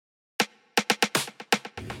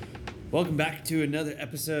Welcome back to another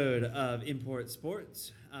episode of Import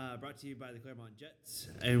Sports, brought to you by the Claremont Jets.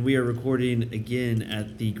 And we are recording again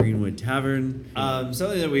at the Greenwood Tavern.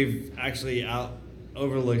 Something that we've actually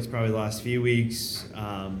overlooked probably the last few weeks.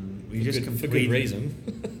 We just completed. For good reason.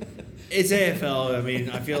 It's AFL. I mean,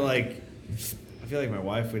 I feel like my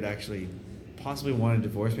wife would actually possibly want to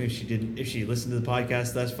divorce me if she listened to the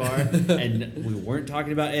podcast thus far and we weren't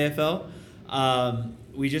talking about AFL.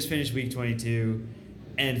 We just finished week 22.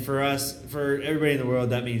 And for everybody in the world,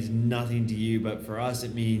 that means nothing to you. But for us,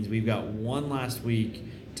 it means we've got one last week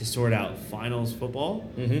to sort out finals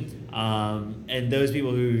football. Mm-hmm. And those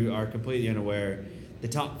people who are completely unaware, the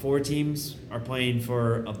top 4 teams are playing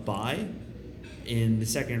for a bye in the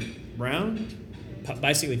second round.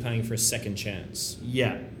 Basically paying for a second chance.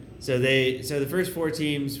 Yeah. So the first 4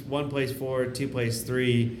 teams, 1 plays 4, 2 plays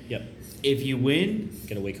 3. Yep. If you win,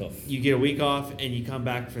 get a week off. You get a week off, and you come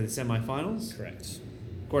back for the semifinals. Correct.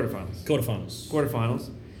 Quarterfinals.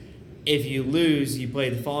 If you lose, you play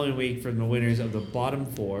the following week from the winners of the bottom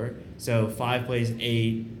 4. So 5 plays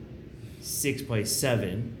 8, 6 plays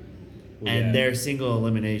 7, and they're single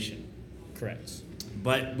elimination. Correct.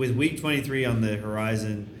 But with week 23 on the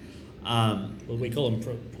horizon, we call them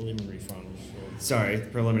preliminary finals.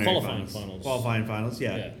 Preliminary Qualifying finals.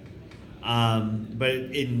 Yeah. But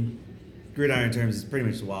in gridiron terms, it's pretty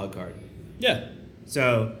much the wild card. Yeah.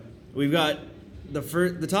 So we've got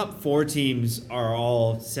the top 4 teams are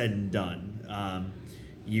all said and done.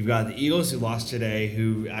 You've got the Eagles, who lost today,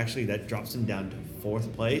 who actually that drops them down to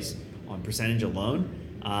 4th place on percentage alone.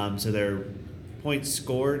 So their points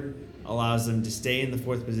scored allows them to stay in the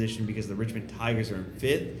 4th position because the Richmond Tigers are in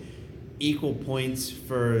 5th. Equal points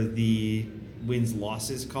for the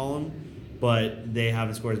wins-losses column, but they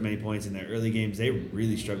haven't scored as many points in their early games. They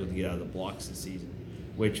really struggled to get out of the blocks this season,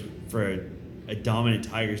 which for a dominant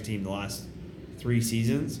Tigers team the last 3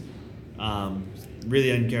 seasons,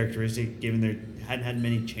 really uncharacteristic given they hadn't had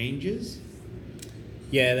many changes.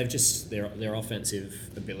 Yeah, they've just their offensive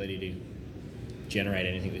ability to generate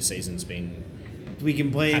anything this season's been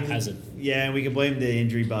haphazard. Yeah, we can blame the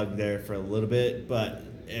injury bug there for a little bit, but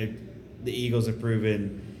the Eagles have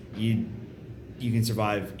proven you can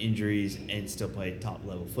survive injuries and still play top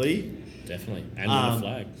level footy. Definitely, and win the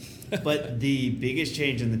flag. But the biggest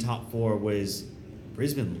change in the top 4 was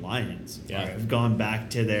Brisbane Lions. Yeah. Have gone back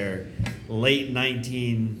to their late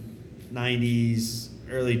 1990s,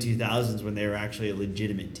 early 2000s when they were actually a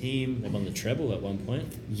legitimate team. They won the treble at one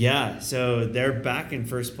point. Yeah, so they're back in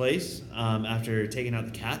first place after taking out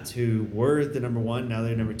the Cats, who were the number 1. Now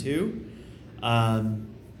they're number 2. I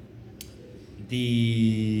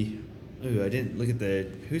didn't look at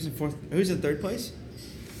who's in 4th. Who's in 3rd place?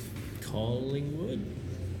 Collingwood.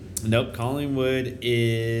 Nope, Collingwood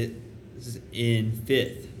is in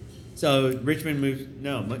 5th. So Richmond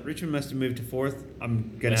must have moved to 4th.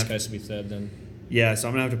 West Coast will be 3rd then. Yeah, so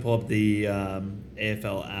I'm gonna have to pull up the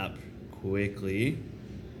AFL app quickly.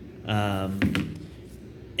 And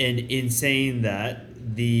in saying that,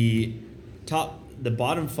 the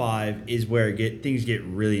bottom 5 is where things get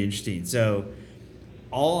really interesting. So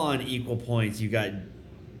all on equal points, you got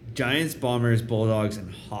Giants, Bombers, Bulldogs,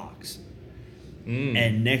 and Hawks.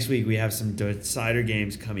 And next week we have some decider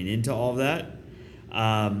games coming into all of that,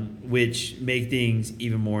 which make things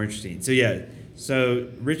even more interesting. So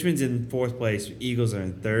Richmond's in 4th place, Eagles are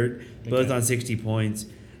in 3rd, both on 60 points.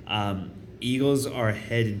 Eagles are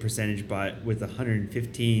ahead in percentage with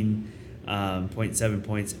 115.7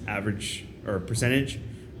 points average or percentage,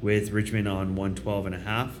 with Richmond on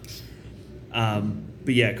 112.5.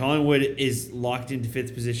 But yeah, Collingwood is locked into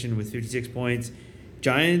 5th position with 56 points.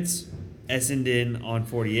 Giants, Essendon on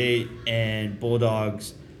 48, and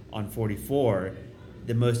Bulldogs on 44.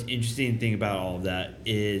 The most interesting thing about all of that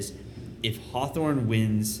is if Hawthorn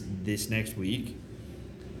wins this next week,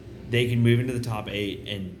 they can move into the top 8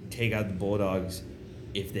 and take out the Bulldogs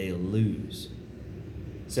if they lose.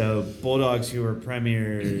 So Bulldogs, who were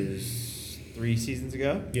premiers 3 seasons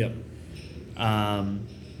ago,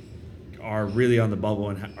 are really on the bubble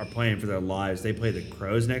and are playing for their lives. They play the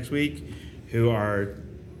Crows next week, who are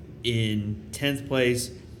in 10th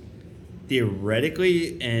place.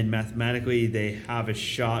 Theoretically and mathematically, they have a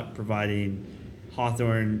shot providing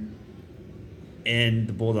Hawthorn and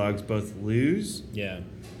the Bulldogs both lose. Yeah.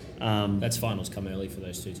 That's finals come early for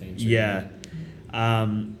those 2 teams. Really. Yeah.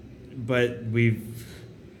 But the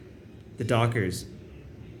Dockers.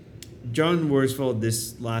 John Worsfold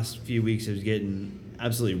this last few weeks is getting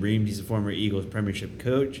absolutely reamed. He's a former Eagles premiership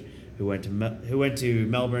coach who went to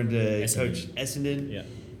Melbourne to coach Essendon. Yeah.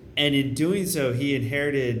 And in doing so, he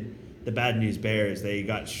inherited the bad news bears. They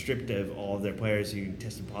got stripped of all of their players who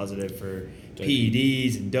tested positive for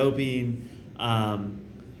PEDs and doping.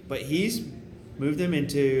 But he's moved them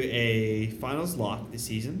into a finals lock this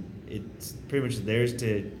season. It's pretty much theirs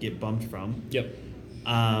to get bumped from. Yep.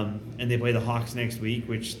 And they play the Hawks next week,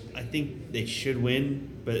 which I think they should win.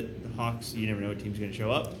 But the Hawks, you never know what team's going to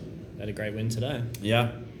show up. Had a great win today.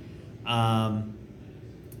 Yeah.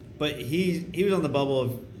 But he was on the bubble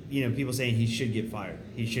of people saying he should get fired.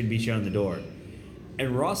 He should be shown the door.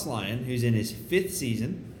 And Ross Lyon, who's in his 5th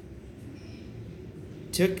season,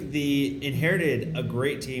 inherited a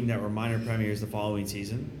great team that were minor premiers the following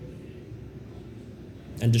season.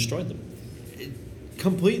 And destroyed them.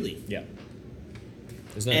 Completely. Yeah.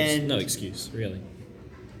 There's no excuse, really.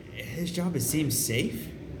 His job seems safe,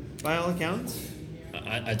 by all accounts.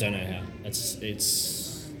 I don't know how.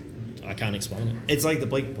 I can't explain it. It's like the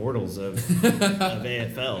Blake Bortles of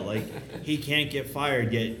AFL. Like, he can't get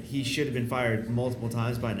fired, yet he should have been fired multiple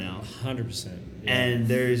times by now. 100%. Yeah. And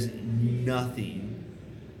there's nothing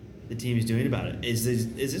the team is doing about it. Is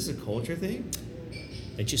this a culture thing?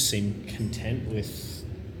 They just seem content with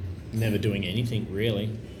never doing anything, really.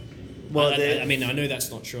 Well, I mean, I know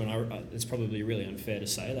that's not true, and it's probably really unfair to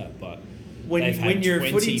say that, but when your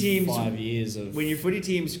footy teams 5 years of when your footy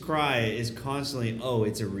team's cry is constantly, "Oh,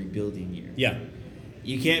 it's a rebuilding year." Yeah.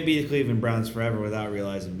 You can't be the Cleveland Browns forever without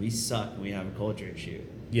realizing we suck and we have a culture issue.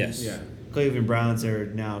 Yes. Yeah. Cleveland Browns are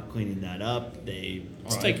now cleaning that up.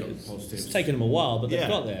 It's taken them a while, but they've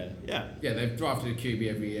got there. Yeah. Yeah, they've drafted a QB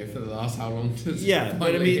every year for the last how long? Yeah,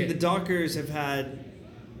 but I mean, the Dockers have had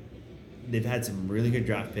some really good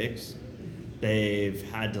draft picks. They've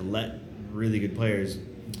had to let really good players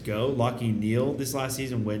go. Lockie Neal this last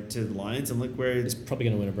season went to the Lions, and look where he's probably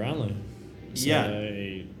going to win a Brownlow. So,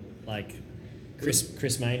 yeah, like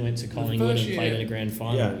Chris Mayne went to Collingwood and played in a grand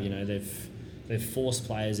final. Yeah. You know, they've forced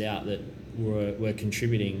players out that were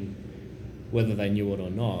contributing, whether they knew it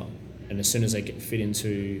or not. And as soon as they fit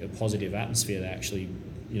into a positive atmosphere, they actually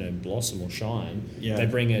blossom or shine. Yeah. They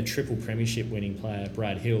bring a triple premiership winning player,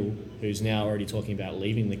 Brad Hill, who's now already talking about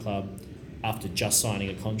leaving the club after just signing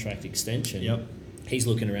a contract extension. Yep. He's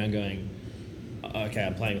looking around going, okay,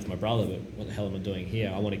 I'm playing with my brother, but what the hell am I doing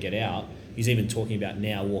here? I want to get out. He's even talking about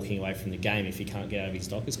now walking away from the game if he can't get out of his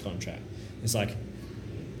Dockers contract. It's like,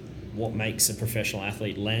 what makes a professional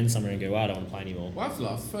athlete land somewhere and go, I don't want to play anymore? Well, after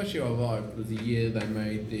last, first year I arrived was the year they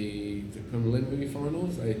made the preliminary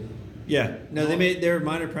finals. They were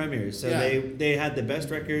minor premiers, so they had the best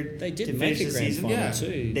record. They did to make finish a grand season. final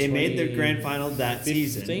too. They made their grand final that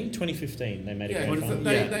season. 2015, they made a grand final.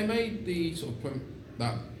 They made the sort of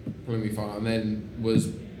that preliminary final, and then was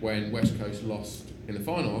when West Coast lost in the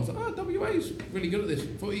final. I was like, WA's really good at this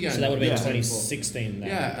footy game. So that would have been 2016.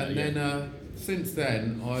 Then since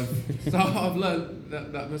then I've learned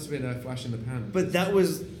that must have been a flash in the pan. But that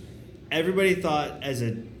was everybody thought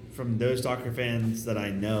from those Docker fans that I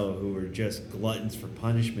know who were just gluttons for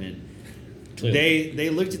punishment. Clearly. They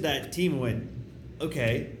looked at that team and went,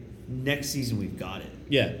 okay, next season we've got it.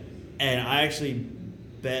 Yeah. And I actually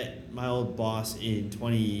bet my old boss in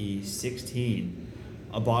 2016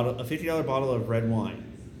 a $50 bottle of red wine,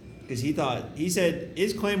 because he said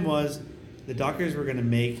his claim was the Dockers were going to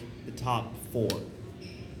make the top 4,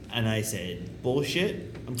 and I said,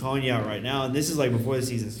 bullshit, I'm calling you out right now. And this is like before the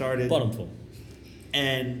season started. Bottom 4.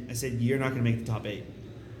 And I said, you're not going to make the top 8.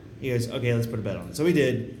 He goes, okay, let's put a bet on it. So we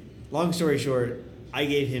did. Long story short, I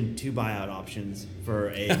gave him 2 buyout options for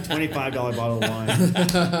a $25 bottle of wine,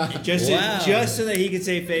 just so that he could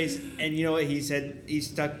save face. And you know what he said? He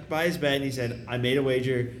stuck by his bet, and he said, I made a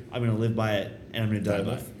wager, I'm going to live by it, and I'm going to die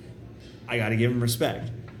by it. I got to give him respect.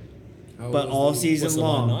 But all season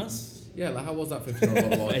long. Nice? Yeah, like how was that $50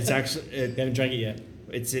 bottle of wine? It's actually... You haven't drank it yet?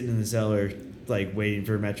 It's sitting in the cellar, like waiting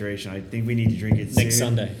for maturation. I think we need to drink it next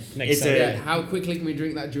soon. Sunday. How quickly can we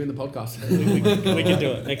drink that during the podcast? we can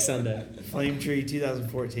do it next Sunday. Flame Tree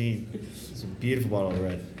 2014. It's a beautiful bottle of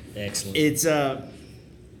red. Excellent. It's I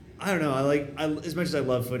don't know. I as much as I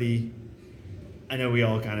love footy, I know we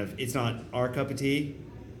all it's not our cup of tea.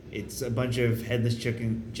 It's a bunch of headless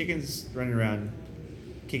chickens running around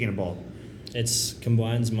kicking a ball. It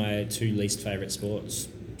combines my 2 least favourite sports,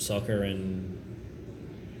 soccer and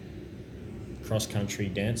cross-country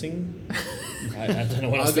dancing. I don't know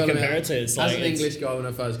what else to compare it to. It's as like, an English guy, when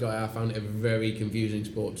I first got out, I found it a very confusing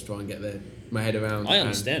sport to try and get my head around. I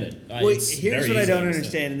understand it. Here's what I don't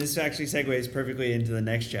understand, and this actually segues perfectly into the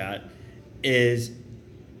next chat, is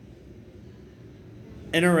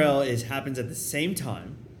NRL happens at the same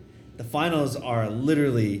time. The finals are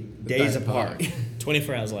literally days apart.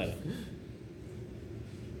 24 hours later.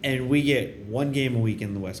 And we get 1 game a week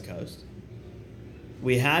in the West Coast.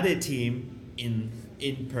 We had a team in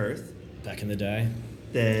Perth, Back in the day.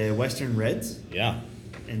 the Western Reds, Yeah.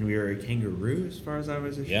 and we were a kangaroo as far as I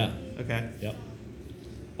was. Yeah. Okay. Yep.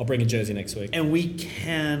 I'll bring a jersey next week. And we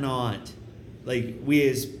cannot, like, we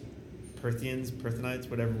as Perthenites,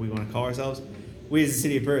 whatever we want to call ourselves, we as the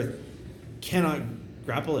city of Perth cannot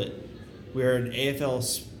grapple it. We're an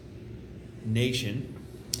AFL nation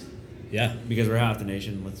Yeah. because we're half the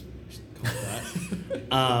nation. Let's just call it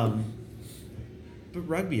that. But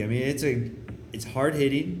rugby, I mean, it's hard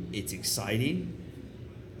hitting. It's exciting.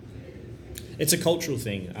 It's a cultural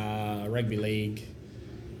thing. Rugby league.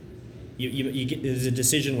 You get, there's a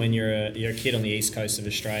decision when you're a kid on the east coast of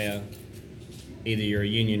Australia. Either you're a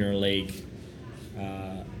union or a league.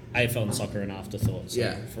 AFL and soccer are an afterthought. So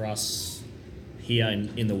Yeah. For us here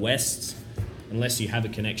in the West, unless you have a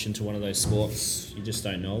connection to one of those sports, you just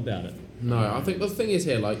don't know about it. No, I think the thing is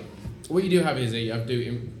here, like, what you do have is you have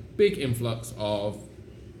big influx of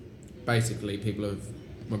basically people who have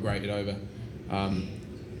migrated over.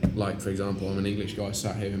 Like, for example, I'm an English guy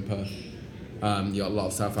sat here in Perth. You got a lot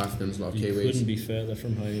of South Africans, a lot of You Kiwis. couldn't be further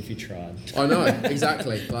from home if you tried. I know,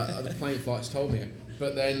 exactly. Like, the plane flights told me it.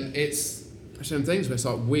 But then it's some things where it's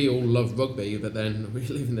like we all love rugby, but then we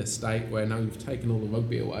live in this state where now you've taken all the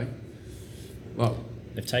rugby away. Well,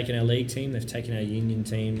 They've taken our league team, they've taken our union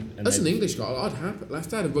team. And as an English guy,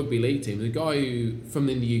 let's have a rugby league team. The guy who, from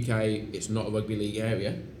in the UK, it's not a rugby league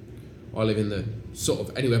area. I live in the sort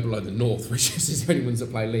of anywhere below the north, which is the only ones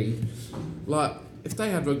that play league. Like, if they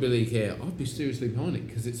had rugby league here, I'd be seriously behind it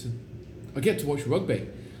because I get to watch rugby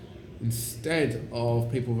instead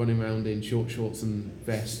of people running around in short shorts and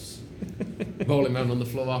vests, rolling around on the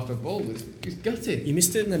floor after a ball. It's gutted. You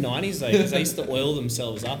missed it in the 90s though, because they used to oil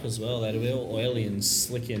themselves up as well. They'd be all oily and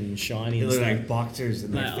slick and shiny. They And look stuff. like boxers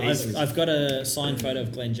in their Mate, faces. I've got a signed photo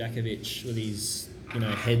of Glenn Jakovic with his,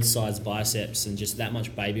 head-sized biceps and just that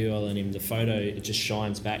much baby oil in him. The photo, it just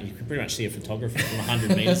shines back. You can pretty much see a photographer from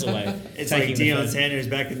 100 metres away. It's taking like the Deion photo. Sanders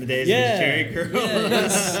back in the days Yeah, of the Cherry Curl.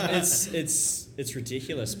 yeah, it's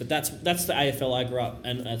ridiculous. But that's the AFL I grew up,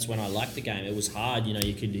 and that's when I liked the game. It was hard,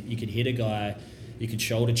 you could hit a guy, you could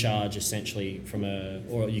shoulder charge essentially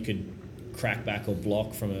or you could crack back or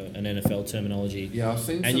block from an NFL terminology. Yeah, I've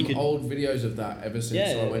seen And you some could- old videos of that ever since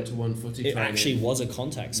Yeah, I went to one footy It training. actually was a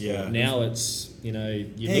contact sport. Yeah. Now it's you Hey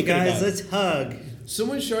look at guys, a guy, let's hug.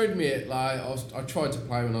 Someone showed me it. Like I tried to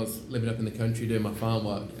play when I was living up in the country doing my farm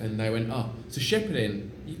work, and they went, "Oh, so shepherding.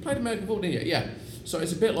 You played American football, didn't you?" Yeah. So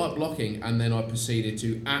it's a bit like blocking, and then I proceeded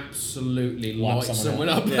to absolutely Wipe light someone someone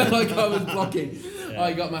up Yeah. like I was blocking. Yeah.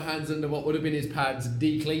 I got my hands under what would have been his pads,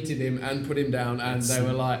 decleated him, and put him down, and they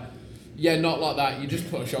were like, "Yeah, not like that. You just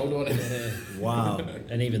put a shoulder on him." Wow.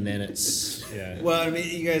 and even then it's Well, I mean,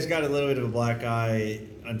 you guys got a little bit of a black eye,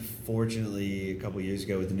 unfortunately, a couple years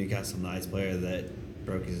ago with the Newcastle Knights player that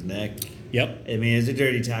broke his neck. Yep. I mean, as a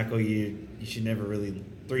dirty tackle, you should never really.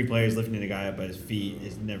 3 players lifting a guy up by his feet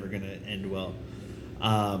is never going to end well.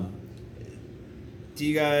 Have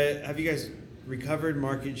you guys recovered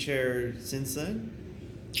market share since then?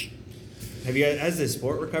 Has the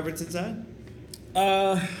sport recovered since then?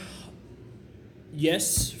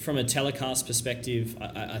 Yes, from a telecast perspective,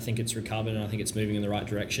 I think it's recovered and I think it's moving in the right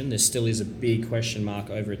direction. There still is a big question mark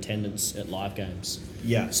over attendance at live games.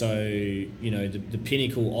 Yeah. So, the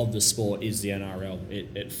pinnacle of the sport is the NRL.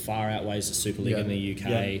 It far outweighs the Super League Yeah. in the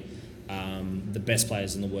UK. The best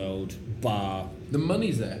players in the world, bar The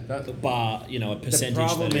money's there. a percentage. The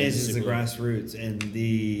problem that is the Super League. grassroots and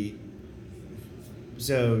the.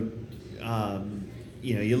 So,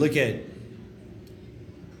 you look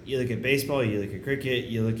at baseball, you look at cricket,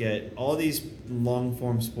 you look at all these long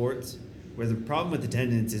form sports where the problem with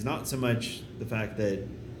attendance is not so much the fact that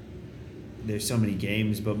there's so many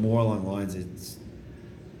games, but more along the lines it's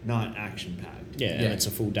not action packed. Yeah, Yeah. and it's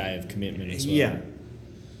a full day of commitment as well. Yeah.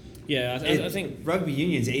 Yeah, I think rugby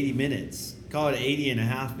union's 80 minutes. Call it 80 and a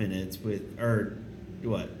half minutes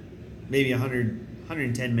maybe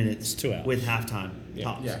 110 minutes It's 2 hours. with halftime Yeah.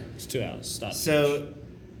 tops. Yeah. it's 2 hours. Start. So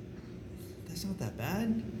that's not that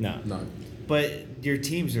bad. No. No. But your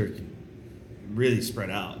teams are really spread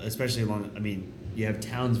out, especially you have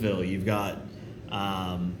Townsville, you've got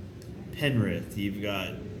Penrith, you've got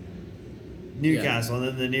Newcastle,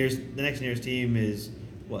 and then the next nearest team is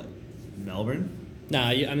what? Melbourne? No,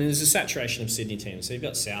 there's a saturation of Sydney teams. So you've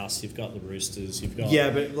got South, you've got the Roosters, you've got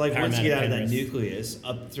But like once you get out of that Penrith. nucleus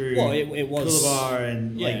up through It was Coolabah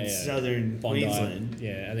and yeah. southern Bondi, Queensland.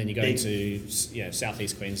 yeah, and then you go into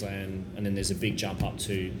southeast Queensland, and then there's a big jump up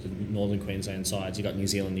to the northern Queensland sides. You got New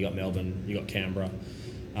Zealand, you got Melbourne, you got Canberra,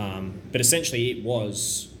 but essentially it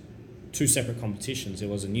was two separate competitions. There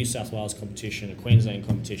was a New South Wales competition, a Queensland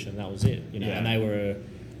competition, and that was it. And they were,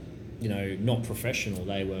 not professional.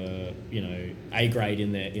 They were, A grade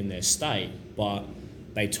in their state, but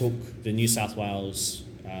they took the New South Wales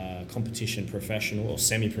competition professional or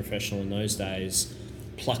semi-professional in those days,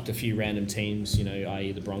 plucked a few random teams,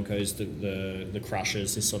 i.e. the Broncos, the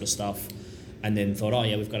Crushers, this sort of stuff, and then thought, oh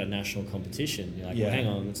yeah, we've got a national competition. You're like, well, hang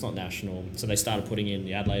on, it's not national. So they started putting in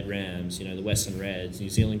the Adelaide Rams, the Western Reds, New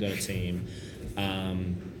Zealand got a team,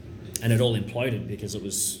 and it all imploded because it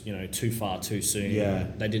was, too far too soon. Yeah.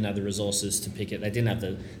 They didn't have the resources to pick it. They didn't have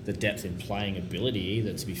the depth in playing ability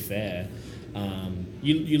either, to be fair.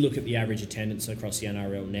 You look at the average attendance across the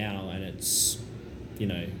NRL now, and it's,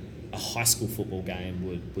 a high school football game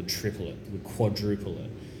would triple it, would quadruple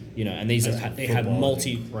it. And these they have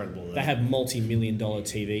multi-million-dollar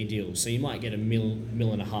TV deals. So you might get a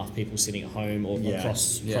mill and a half people sitting at home or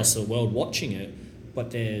across the world watching it,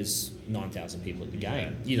 but there's 9,000 people at the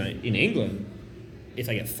game. In England, if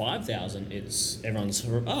they get 5,000, it's everyone's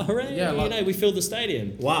hooray! Yeah, we filled the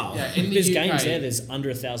stadium. Wow. Yeah, in the There's UK, games there. There's under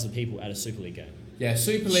 1,000 people at a Super League game. Yeah,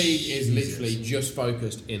 Super League is literally just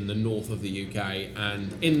focused in the north of the UK,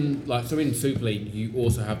 and in Super League you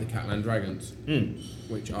also have the Catalan Dragons,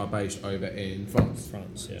 which are based over in France.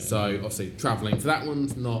 Yeah. So obviously travelling for that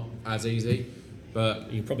one's not as easy,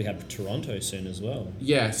 but You probably have Toronto soon as well.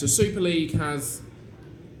 yeah. So Super League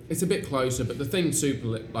it's a bit closer, but the thing Super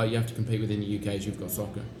League you have to compete with in the UK is you've got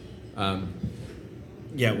soccer.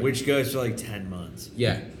 Which goes for like 10 months.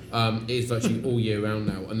 It's actually all year round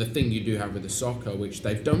now. And the thing you do have with the soccer, which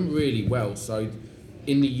they've done really well, so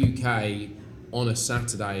in the UK, on a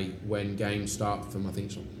Saturday when games start from, I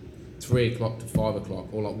think, 3 o'clock to 5 o'clock,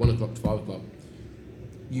 or like 1 o'clock to 5 o'clock,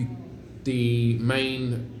 the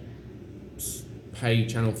main paid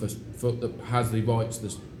channel for that has the rights to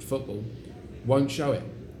the football won't show it.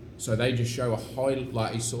 So they just show a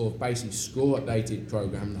sort of basically score updated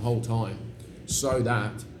program the whole time, so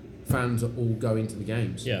that fans are all going to the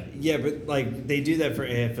games. Yeah, but like they do that for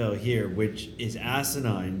AFL here, which is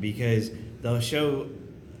asinine because they'll show.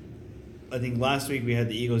 I think last week we had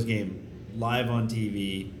the Eagles game live on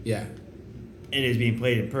TV. Yeah. And it was being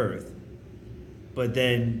played in Perth. But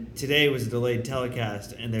then today was a delayed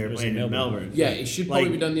telecast, and they were playing in Melbourne. Yeah, it should probably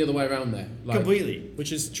be done the other way around there. Completely.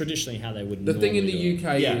 Which is traditionally how they would. The thing in the do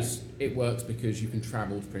UK it. is it works because you can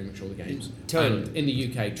travel to pretty much all the games. Totally. And in the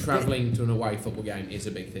UK, travelling to an away football game is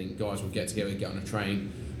a big thing. Guys will get together, get on a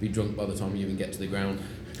train, be drunk by the time you even get to the ground.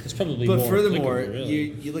 It's probably But more furthermore, applicable,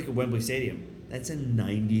 really. you look at Wembley Stadium. That's a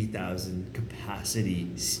 90,000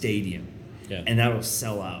 capacity stadium. Yeah. And that'll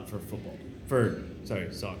sell out for football.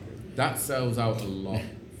 Soccer. That sells out a lot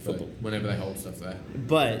for Football. whenever they hold stuff there.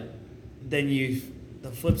 But then the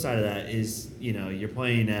flip side of that is, you're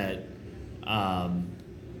playing at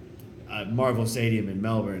Marvel Stadium in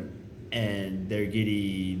Melbourne, and they're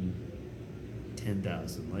getting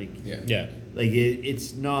 10,000.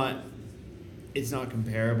 It's not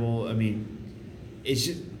comparable. I mean, it's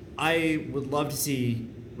just I would love to see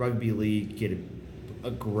rugby league get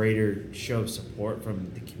a greater show of support from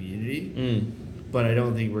the community. But I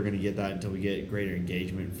don't think we're going to get that until we get greater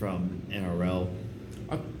engagement from NRL.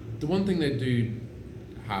 The one thing they do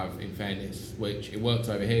have, in fairness, which it works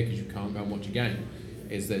over here because you can't go and watch a game,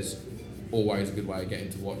 is there's always a good way of getting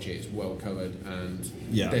to watch it. It's well covered, and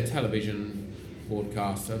their television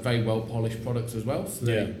broadcasts are very well polished products as well.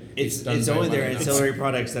 So it's only their ancillary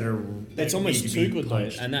products that are. It's almost too good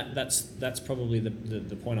punched. though, and that's probably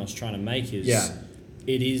the point I was trying to make is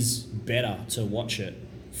it is better to watch it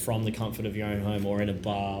from the comfort of your own home or in a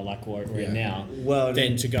bar like we're in now,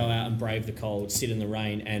 than to go out and brave the cold, sit in the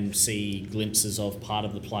rain and see glimpses of part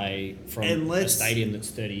of the play from a stadium that's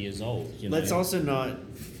 30 years old. Let's also not.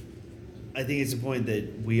 I think it's a point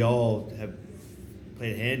that we all have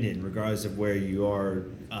played a hand in, regardless of where you are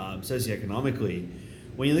socioeconomically.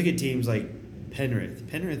 When you look at teams like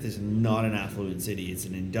Penrith is not an affluent city. It's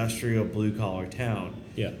an industrial blue-collar town.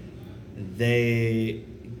 Yeah. They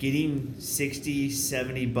getting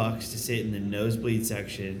 $60-$70 to sit in the nosebleed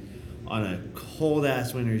section on a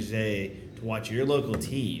cold-ass winter's day to watch your local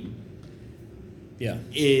team. Yeah.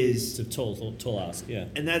 Is it's a tall ask, yeah.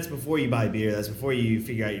 And that's before you buy beer. That's before you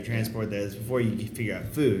figure out your transport there. That's before you figure out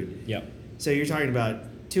food. Yep. So you're talking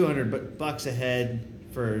about $200 a head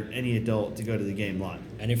for any adult to go to the game live.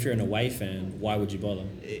 And if you're an away fan, why would you bother?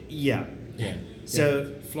 Yeah.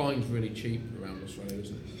 So flying's really cheap around Australia,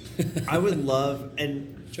 isn't it? I would love,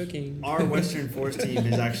 and Joking. our Western Force team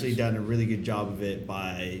has actually done a really good job of it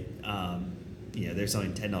by, they're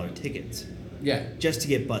selling $10 tickets. Yeah. Just to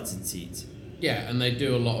get butts and seats. Yeah, and they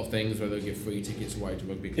do a lot of things where they'll give free tickets away to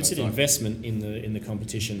rugby clubs. It's an investment in the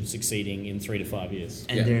competition succeeding in 3 to 5 years.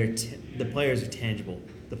 And the players are tangible.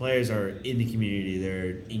 The players are in the community.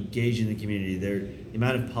 They're engaged in the community. The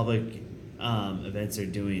amount of public events they're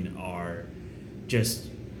doing are just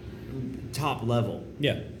top level.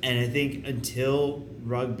 Yeah. And I think until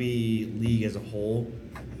rugby league as a whole,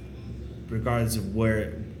 regardless of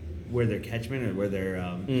where their catchment or where their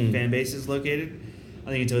fan base is located, I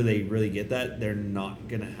think until they really get that, they're not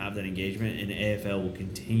going to have that engagement, and AFL will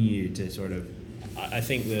continue to sort of I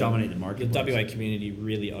think dominate the market. The WA community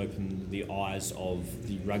really opened the eyes of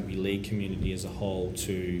the rugby league community as a whole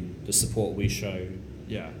to the support we showed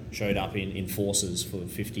up in Forces for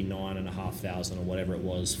 59,500 or whatever it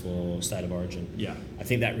was for State of Origin. Yeah. I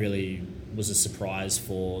think that really was a surprise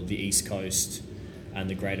for the East Coast and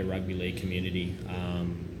the greater rugby league community.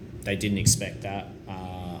 They didn't expect that.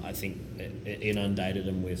 I think it inundated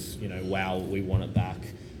them with, wow, we want it back.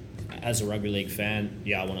 As a rugby league fan,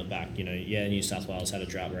 I want it back. New South Wales had a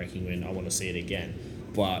drought-breaking win. I want to see it again.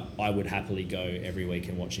 But I would happily go every week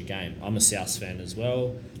and watch a game. I'm a Souths fan as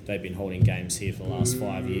well. They've been holding games here for the last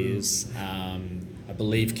 5 years. I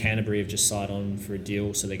believe Canterbury have just signed on for a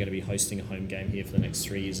deal, so they're going to be hosting a home game here for the next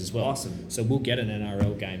 3 years as well. Awesome. So we'll get an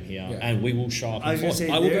NRL game here, and we will show up. I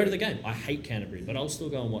will go to the game. I hate Canterbury, but I'll still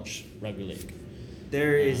go and watch rugby league.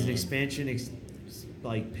 There is an expansion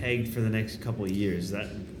pegged for the next couple of years.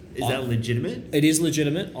 Is that legitimate? It is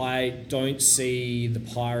legitimate. I don't see the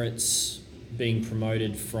Pirates being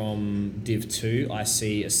promoted from Div 2. I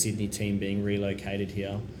see a Sydney team being relocated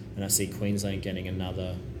here, and I see Queensland getting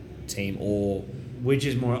another team, or which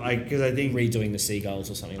is more because I think redoing the Seagulls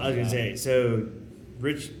or something like that. I was going to say, so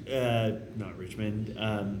not Richmond,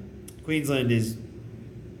 Queensland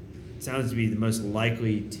sounds to be the most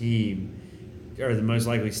likely team or the most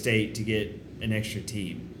likely state to get an extra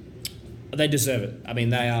team. They deserve it. I mean,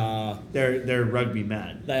 they're rugby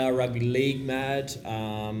mad. They are rugby league mad.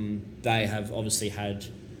 They have obviously had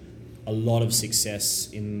a lot of success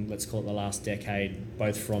in, let's call it, the last decade,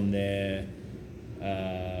 both from their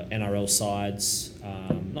NRL sides,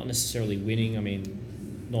 not necessarily winning. I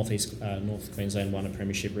mean, North Queensland won a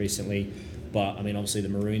premiership recently, but I mean, obviously the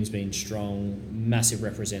Maroons being strong, massive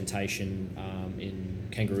representation in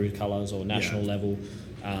kangaroo colours or national level.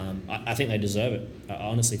 I think they deserve it. I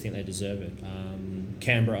honestly think they deserve it.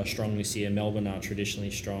 Canberra are strong this year. Melbourne are traditionally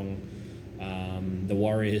strong. The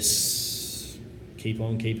Warriors keep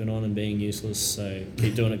on keeping on and being useless, so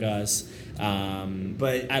keep doing it, guys.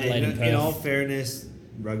 But Adelaide and Perth. In all fairness,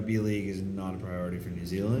 rugby league is not a priority for New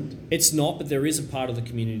Zealand. It's not, but there is a part of the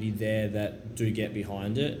community there that do get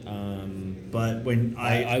behind it. But when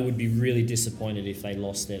I would be really disappointed if they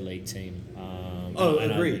lost their league team.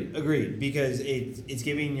 Agreed. Because it's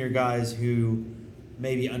giving your guys who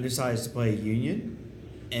may be undersized to play union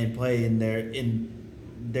and play in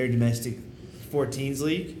their domestic 14s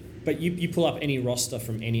league. But you pull up any roster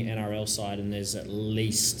from any NRL side and there's at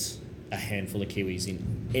least a handful of Kiwis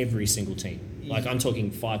in every single team. Like, I'm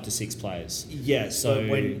talking 5 to 6 players. Yes, so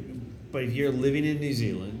but if you're living in New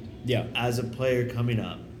Zealand, as a player coming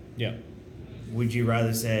up, would you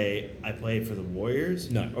rather say I play for the Warriors?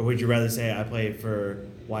 No. Or would you rather say I play for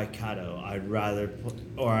Waikato? I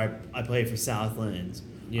play for Southlands.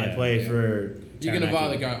 I play for. You're going to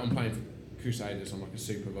rather go. I'm playing for Crusaders. I'm like a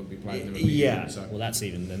super rugby player. So. Well, that's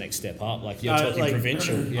even the next step up. Like, you're talking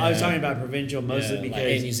provincial. I was talking about provincial mostly because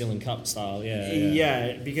like New Zealand Cup style.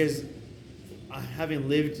 Because having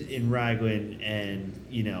lived in Raglan and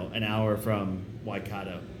an hour from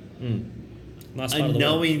Waikato. Nice part of the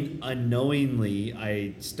world. Unknowingly,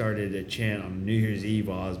 I started a chant on New Year's Eve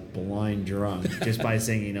while I was blind drunk just by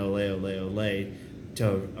singing "Ole Ole Ole"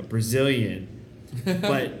 to a Brazilian.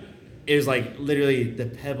 But it was like literally the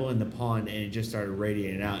pebble in the pond, and it just started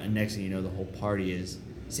radiating out. And next thing you know, the whole party is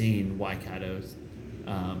singing Waikato's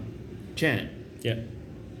chant. Yeah.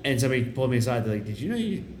 And somebody pulled me aside. They're like, "Did you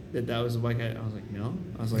know that was a Waikato?" I was like, "No."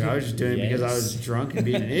 I was like, "I was just doing it because I was drunk and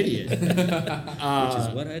being an idiot." Which is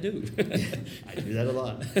what I do. I do that a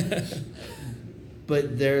lot.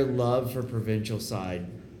 But their love for provincial side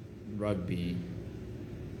rugby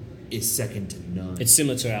is second to none. It's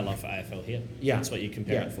similar to our love for AFL here. Yeah. That's what you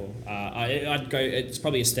compare it for. I'd go, it's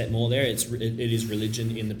probably a step more there. It is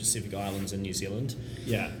religion in the Pacific Islands and New Zealand.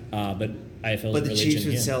 Yeah. But AFL is religion. But the Chiefs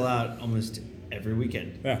would here. sell out almost every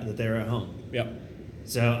weekend that they're at home. Yeah.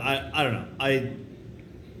 So I don't know.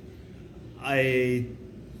 I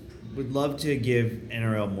would love to give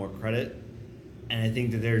NRL more credit, and I think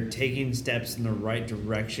that they're taking steps in the right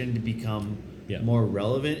direction to become more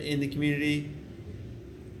relevant in the community.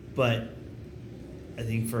 But I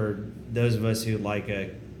think for those of us who like a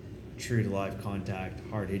true to life contact,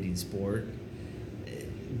 hard hitting sport.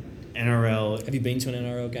 NRL, Have you been to an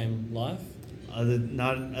NRL game live?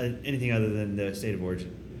 not anything other than the State of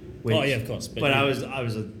Origin. Which, Oh, yeah, of course, But, but I you-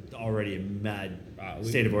 was already a mad we-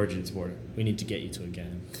 State of Origin supporter. We need to get you to a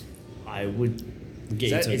game. I would. We'll get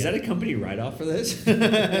Is you that, to a is game. that a company write off for this?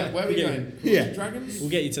 Yeah, where are we Yeah. going? Yeah. Dragons? We'll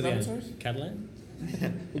get you to the game. Rabbitohs? Catalan?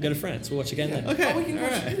 We'll go to France. We'll watch a game there. Okay. Oh, we can all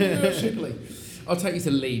watch right. Shipley. I'll take you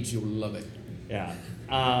to Leeds. You'll love it. Yeah.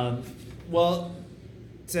 Well,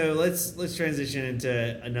 so let's transition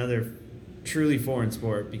into another truly foreign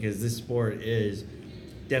sport, because this sport is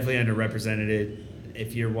definitely underrepresented.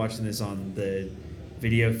 If you're watching this on the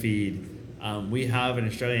video feed, we have an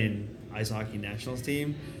Australian ice hockey nationals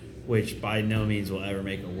team, which by no means will ever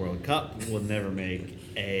make a World Cup, will never make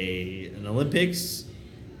an Olympics,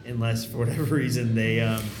 unless for whatever reason they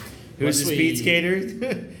who's the Unless speed we-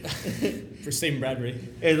 skater? For Stephen Bradbury.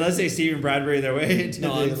 Unless they Stephen Bradbury their way into No,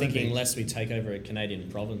 the I'm Olympics. thinking unless we take over a Canadian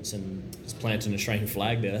province and just plant an Australian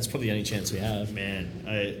flag there. That's probably the only chance we have.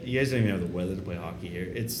 Man, you guys don't even have the weather to play hockey here.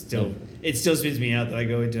 No. It still spins me out that I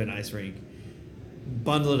go into an ice rink,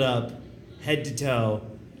 bundle it up, head to toe,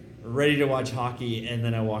 ready to watch hockey, and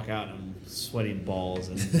then I walk out and I'm sweating balls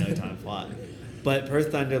and no time flat. But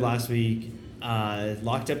Perth Thunder last week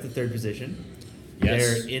locked up the third position. Yes.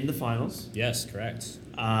 They're in the finals. Yes, correct.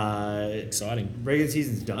 Regular Exciting.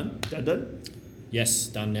 season's done. Done. Yes,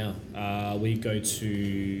 done now. We go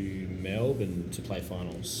to Melbourne to play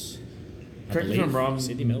finals. I Correct me if I'm believe. wrong.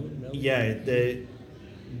 Sydney, Melbourne. Yeah, the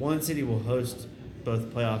one city will host both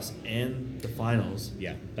the playoffs and the finals.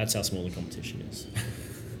 Yeah, that's how small the competition is.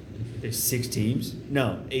 There's 6 teams.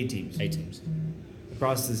 No, 8 teams. 8 teams.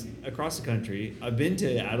 across the country. I've been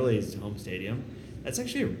to Adelaide's home stadium. That's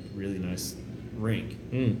actually a really nice rink.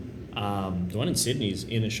 The one in Sydney is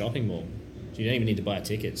in a shopping mall. So you don't even need to buy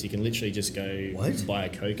tickets. You can literally just go What? buy a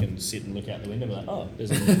Coke and sit and look out the window and be like, oh,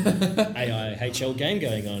 there's an AIHL game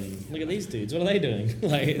going on. Look at these dudes. What are they doing?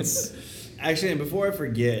 Like, it's... Actually, and before I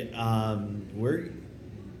forget, I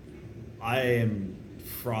am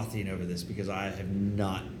frothing over this because I have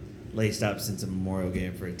not laced up since a Memorial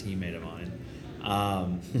game for a teammate of mine.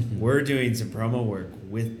 We're doing some promo work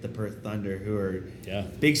with the Perth Thunder, who are Yeah.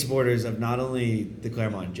 big supporters of not only the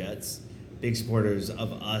Claremont Jets, big supporters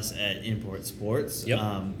of us at Import Sports. Yep.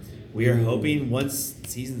 We are hoping once the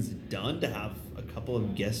season's done to have a couple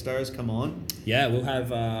of guest stars come on. Yeah, we'll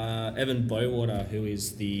have Evan Bowater, who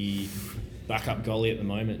is the backup goalie at the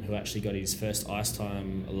moment, who actually got his first ice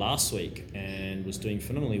time last week and was doing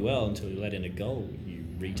phenomenally well until he let in a goal, you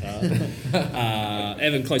retard.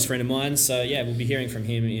 Evan, close friend of mine, so yeah, we'll be hearing from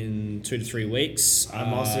him in 2 to 3 weeks.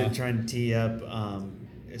 I'm also trying to tee up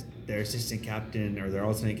their assistant captain or their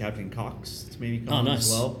alternate captain Cox to maybe come on nice.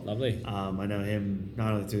 as well. Lovely. I know him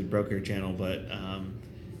not only through the broker channel, but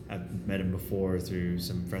I've met him before through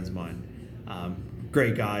some friends of mine.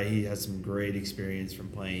 Great guy. He has some great experience from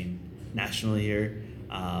playing nationally here.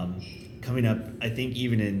 Coming up, I think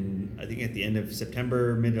at the end of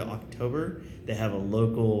September, mid of October, they have a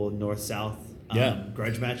local north-south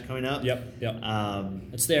grudge match coming up. Yep.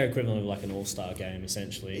 It's their equivalent of like an all-star game,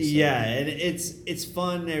 essentially. So. Yeah, and it's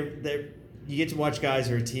fun. You get to watch guys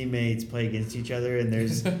who are teammates play against each other, and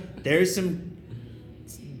there's some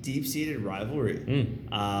deep-seated rivalry.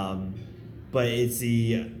 But it's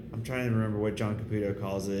I'm trying to remember what John Caputo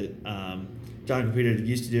calls it. John Caputo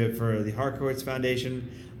used to do it for the Harcourts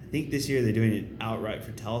Foundation. I think this year they're doing it outright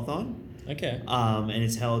for Telethon. Okay. And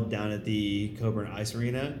it's held down at the Coburn Ice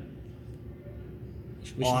Arena.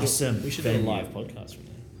 Awesome We should do a venue. live podcast from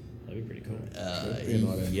there. That'd be pretty cool. That'd be a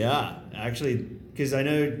nice idea. Yeah, actually, because I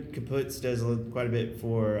know Kaputs does quite a bit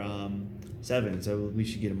for Seven, so we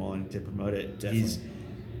should get him on to promote it. Definitely.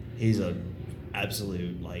 He's a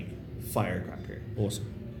absolute like firecracker. Awesome.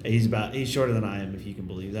 He's shorter than I am, if you can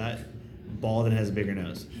believe that. Bald and has a bigger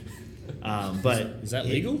nose. But Is that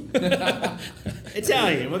legal?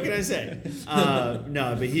 Italian. What can I say?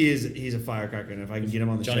 No, but he's a firecracker, and if I can get him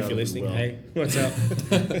on the John, show, if you're we listening, will. hey, what's up?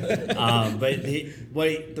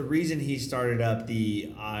 But the reason he started up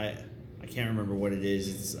I can't remember what it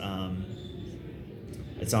is.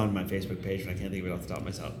 It's on my Facebook page, and I can't think of it off the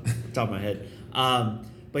top of my head.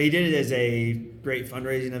 But he did it as a great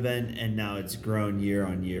fundraising event, and now it's grown year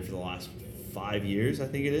on year for the last 5 years, I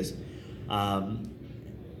think it is.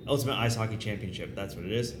 Ultimate Ice Hockey Championship, that's what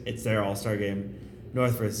it is. It's their all-star game,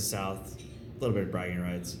 North versus South, a little bit of bragging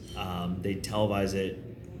rights. They televise it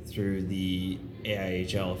through the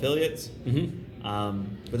AIHL affiliates.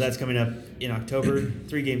 But that's coming up in October,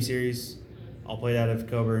 3-game series, all played out of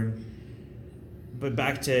Coburn. But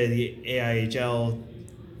back to the AIHL,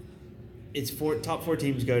 it's top 4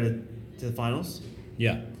 teams go to the finals.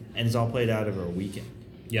 Yeah. and it's all played out over a weekend.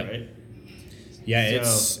 Yep. Right? Yeah,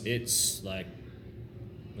 So- it's like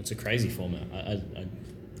it's a crazy format. I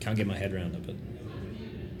can't get my head around it, but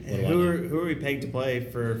what do I know? Who are we pegged to play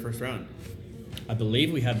for first round? I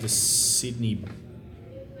believe we have the Sydney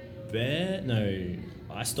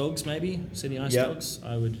Ice Dogs, maybe Sydney Ice Yep. Dogs.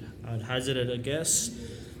 I'd hazard it a guess.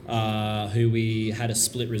 Who we had a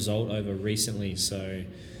split result over recently. So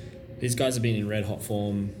these guys have been in red hot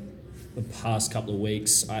form the past couple of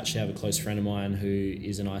weeks. I actually have a close friend of mine who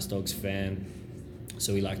is an Ice Dogs fan,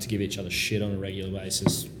 so we like to give each other shit on a regular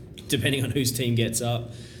basis, depending on whose team gets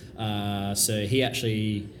up. So he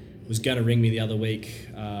actually was going to ring me the other week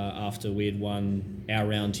after we had won our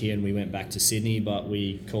round here and we went back to Sydney, but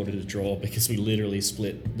we called it a draw because we literally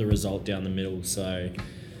split the result down the middle. So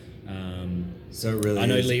So it really, I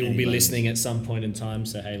know is Lee will be anybody's. listening at some point in time,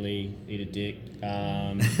 so hey Lee, eat a dick.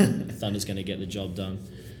 Thunder's going to get the job done.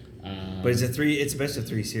 But it's a best of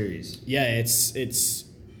 3 series. Yeah, it's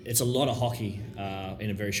a lot of hockey in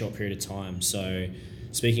a very short period of time. So,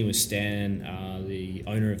 speaking with Stan, the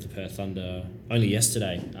owner of the Perth Thunder, only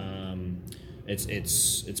yesterday,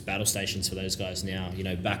 it's battle stations for those guys now. You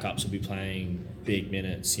know, backups will be playing big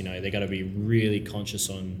minutes. You know, they got to be really conscious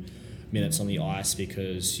on minutes on the ice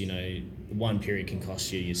because you know one period can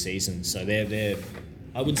cost you your season. So they're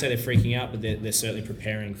I wouldn't say they're freaking out, but they're certainly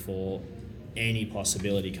preparing for any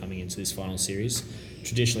possibility coming into this final series.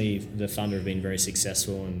 Traditionally, the Thunder have been very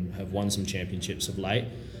successful and have won some championships of late.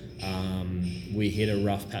 We hit a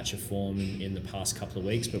rough patch of form in the past couple of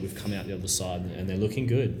weeks, but we've come out the other side and they're looking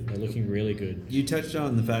good. They're looking really good. You touched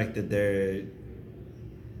on the fact that their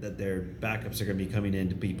backups are going to be coming in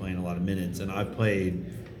to be playing a lot of minutes, and I've played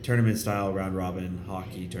tournament-style round-robin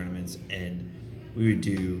hockey tournaments, and we would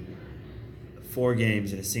do 4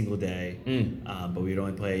 games in a single day, but we'd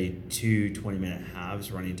only play 2 20-minute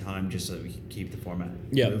halves running time just so that we could keep the format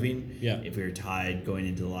moving. Yeah. If we were tied going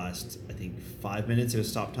into the last, I think, 5 minutes, it was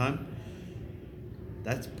stop time.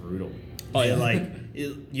 That's brutal. Oh, yeah.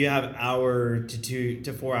 You have hour to 2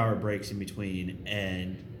 to 4 hour breaks in between,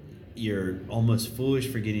 and you're almost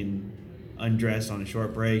foolish for getting undressed on a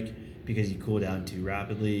short break because you cool down too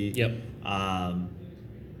rapidly. Yep.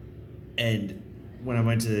 And when I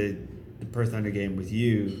went to the Perth Thunder game with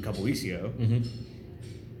you a couple weeks ago,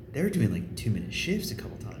 they were doing like 2-minute shifts a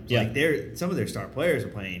couple times. Yeah. Like some of their star players are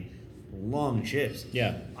playing long shifts.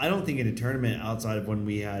 Yeah. I don't think in a tournament outside of when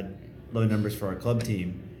we had low numbers for our club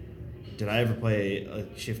team, did I ever play a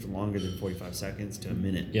shift longer than 45 seconds to a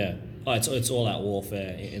minute? Yeah. Oh, it's all out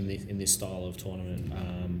warfare in this style of tournament.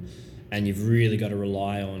 And you've really got to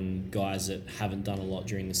rely on guys that haven't done a lot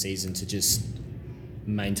during the season to just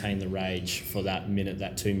maintain the rage for that minute,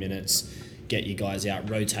 that 2 minutes, get you guys out,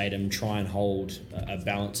 rotate them, try and hold a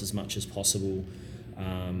balance as much as possible.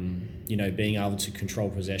 You know, being able to control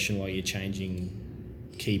possession while you're changing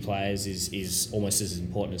key players is almost as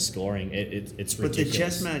important as scoring. It's ridiculous. But the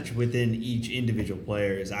chess match within each individual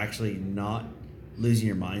player is actually not losing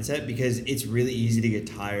your mindset, because it's really easy to get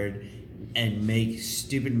tired and make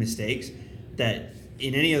stupid mistakes that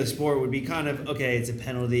in any other sport would be kind of, okay, it's a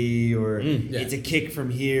penalty or it's a kick from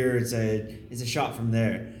here, it's a shot from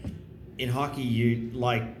there. In hockey, you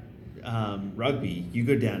like rugby, you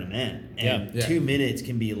go down a man, and 2 minutes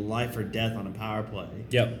can be life or death on a power play.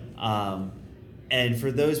 Yep. And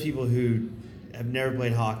for those people who have never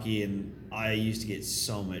played hockey, and I used to get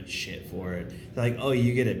so much shit for it, they're like, oh,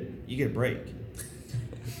 you get a break.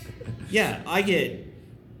 Yeah, I get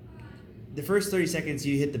the first 30 seconds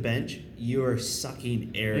you hit the bench, you are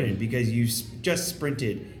sucking air in because you just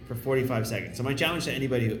sprinted for 45 seconds. So my challenge to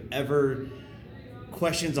anybody who ever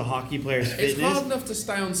questions a hockey player's fitness... It's hard enough to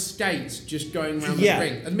stay on skates just going around the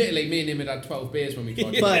ring. Admittedly, me and him had 12 beers when we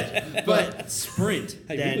tried but sprint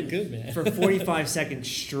Hey, then you look good, man. for 45 seconds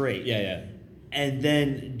straight. Yeah. And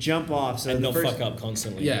then jump off. So And the not first, fuck up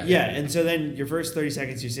constantly. Yeah, and so then your first 30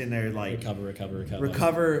 seconds, you're sitting there like...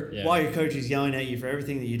 Recover Yeah. while your coach is yelling at you for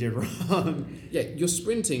everything that you did wrong. Yeah, you're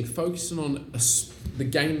sprinting, focusing on the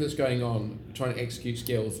game that's going on, trying to execute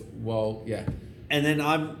skills while, And then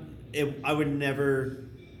I would never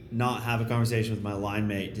not have a conversation with my line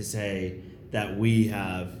mate to say that we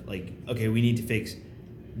have, like, okay, we need to fix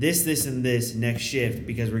this, and this next shift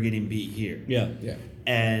because we're getting beat here. Yeah.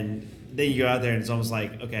 And then you go out there and it's almost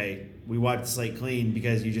like, okay, we wiped the slate clean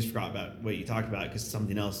because you just forgot about what you talked about because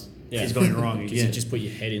something else is going wrong Because again. you just put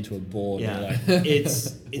your head into a board. Yeah, And you're like,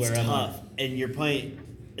 it's Where am tough, and you're playing.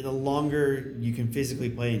 The longer you can physically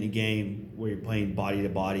play in a game where you're playing body to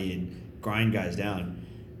body and grind guys down,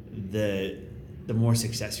 the more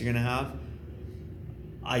success you're gonna have.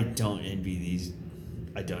 I don't envy these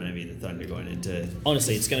I don't envy the Thunder going into.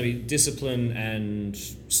 Honestly, it's going to be discipline and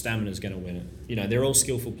stamina is going to win it. You know, they're all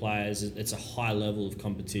skillful players. It's a high level of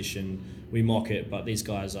competition. We mock it, but these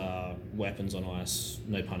guys are weapons on ice,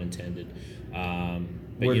 no pun intended. But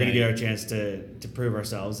We're going to get our chance to prove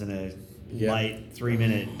ourselves in a light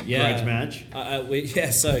 3-minute grudge match.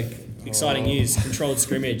 So exciting news. Controlled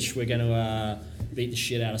scrimmage. We're going to beat the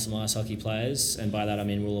shit out of some ice hockey players, and by that I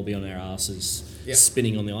mean we'll all be on our asses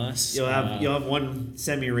spinning on the ice. You'll have one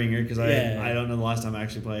semi-ringer because I don't know the last time I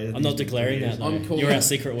actually played. I'm not declaring that. You're our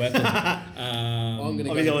secret weapon. I'll be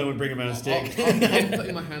the only one bringing him out a stick. I'm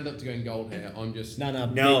putting my hand up to go in gold here. I'm just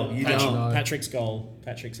No, you don't. Patrick's goal.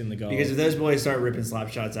 Patrick's in the goal. Because if those boys start ripping slap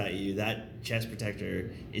shots at you, that chest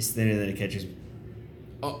protector is thinner than a catcher's.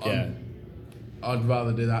 I'd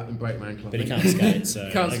rather do that than break my ankle. But he can't skate, so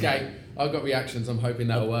can't skate. I've got reactions. I'm hoping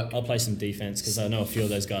that'll work. I'll play some defense because I know a few of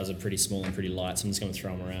those guys are pretty small and pretty light, so I'm just going to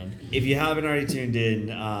throw them around. If you haven't already tuned in,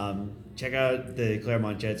 check out the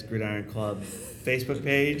Claremont Jets Gridiron Club Facebook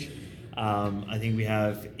page. I think we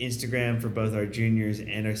have Instagram for both our juniors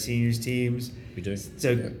and our seniors teams. We do.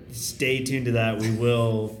 So stay tuned to that. We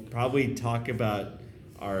will probably talk about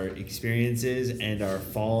our experiences and our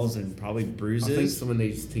falls and probably bruises. I think someone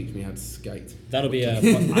needs to teach me how to skate. That'll be I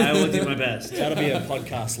will do my best. That'll be a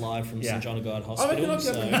podcast live from St John of God Hospital.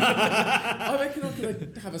 I reckon I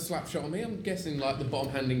could have a slap shot on me. I'm guessing like the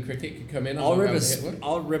bottom hand in cricket could come in. I'll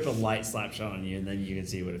rip a light slap shot on you, and then you can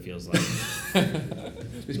see what it feels like.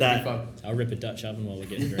 This would be fun. I'll rip a Dutch oven while we're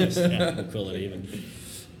getting dressed. We'll call it even.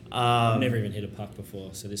 I've never even hit a puck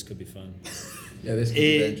before, so this could be fun. Yeah, this could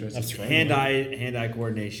be very interesting. Hand-eye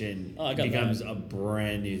coordination becomes that. a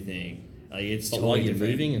brand new thing. Like it's but totally while you're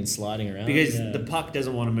different. moving and sliding around, because the puck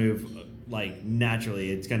doesn't want to move like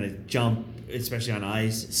naturally. It's gonna jump, especially on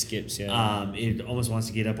ice. It skips, it almost wants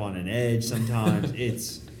to get up on an edge sometimes.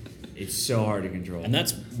 it's so hard to control, and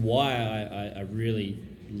that's why I really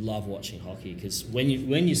love watching hockey, because when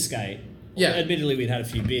you skate. Yeah. Admittedly, we'd had a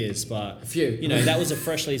few beers, but a few. You know, that was a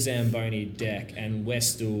freshly Zamboni deck, and we're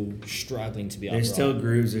still struggling to be upright. There's still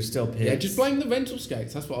grooves. There's still pits. Yeah, just blame the rental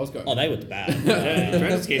skates. That's what I was going. Oh, they were bad.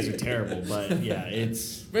 Rental skates are terrible, but yeah,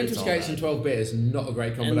 it's rental skates and 12 beers. Not a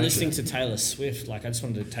great combination. And listening to Taylor Swift, like I just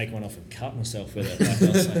wanted to take one off and cut myself with it. Like, I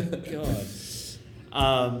was like,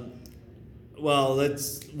 God. Well,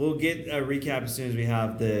 we'll get a recap as soon as we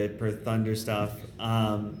have the Perth Thunder stuff.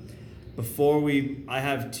 I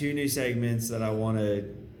have 2 new segments that I want to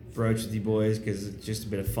broach with you boys because it's just a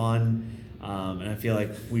bit of fun. And I feel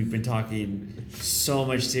like we've been talking so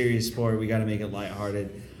much serious sport, we got to make it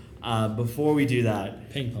lighthearted. Before we do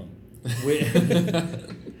that, ping pong.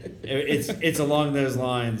 It's along those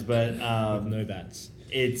lines, but no bats.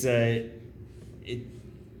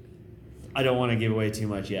 I don't want to give away too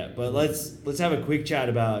much yet, but let's have a quick chat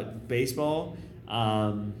about baseball.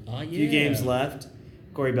 Few games left.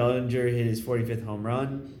 Corey Bellinger hit his 45th home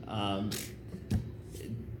run.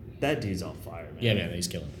 That dude's on fire, man. Yeah, man, he's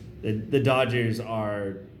killing it. The Dodgers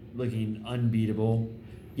are looking unbeatable.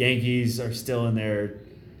 Yankees are still in their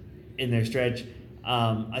stretch.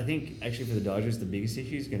 I think actually for the Dodgers, the biggest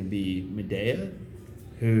issue is going to be Medea,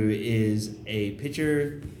 who is a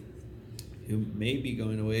pitcher who may be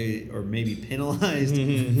going away or may be penalized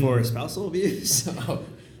for spousal abuse.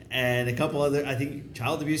 And a couple other, I think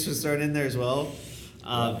child abuse was thrown in there as well.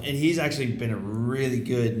 And he's actually been a really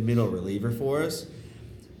good middle reliever for us.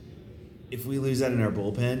 If we lose that in our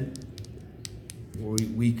bullpen,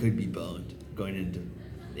 we could be boned going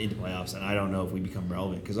into playoffs, and I don't know if we become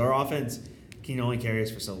relevant because our offense can only carry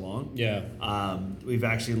us for so long. Yeah. We've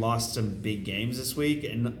actually lost some big games this week,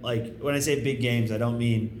 and like when I say big games, I don't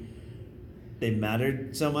mean they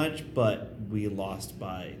mattered so much, but we lost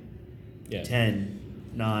by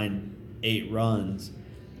 10, 9, 8 runs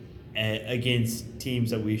against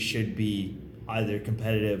teams that we should be either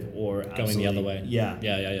competitive or going the other way.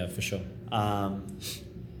 Yeah, for sure.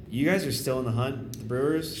 You guys are still in the hunt, the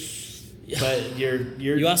Brewers, but you're.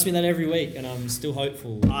 You ask me that every week, and I'm still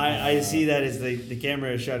hopeful. I see that as the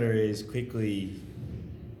camera shutter is quickly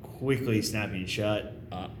snapping shut.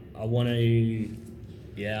 I want to.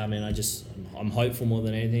 Yeah, I mean, I'm hopeful more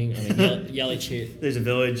than anything. I mean, Yelich hit. There's a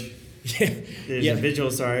village. Yeah. There's a vigil,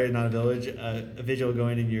 sorry, not a village. A vigil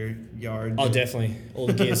going in your yard. Oh, definitely. All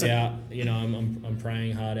the gears out. You know, I'm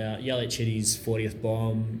praying hard out. Yelich hit his 40th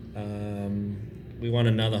bomb. We won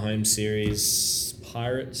another home series.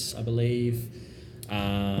 Pirates, I believe.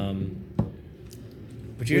 But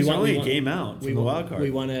you guys only a game out from the wild card.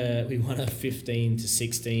 We won a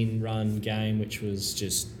 15-16 run game, which was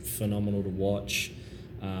just phenomenal to watch.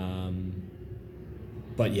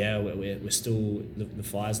 But yeah, we're still the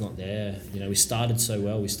fire's not there. You know, we started so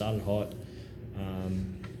well. We started hot.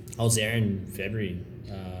 I was there in February,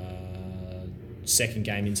 second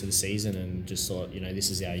game into the season, and just thought, this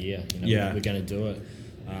is our year. Yeah. We're going to do it.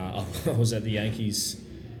 I was at the Yankees.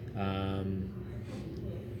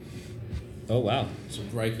 Oh wow, Some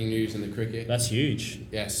breaking news in the cricket. that's huge.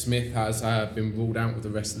 Yeah, Smith has been ruled out with the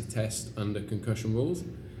rest of the test under concussion rules,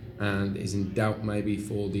 and is in doubt maybe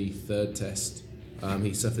for the third test.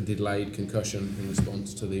 He suffered delayed concussion in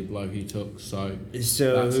response to the blow he took. So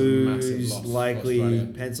So that's a massive who's loss for likely Australia.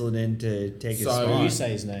 penciled in to take his So- You spot?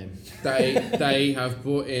 say his name, they have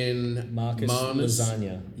brought in Marcus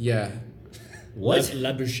Lasagna. Yeah, What?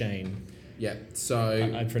 Labuschagne. yeah.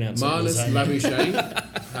 So I pronounce it Marnus lasagna.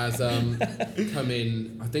 Labuschagne has come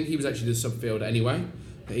in. I think he was actually the subfielder anyway,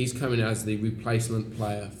 but he's coming as the replacement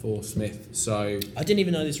player for Smith. So I didn't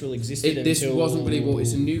even know this rule existed this until... wasn't really rule.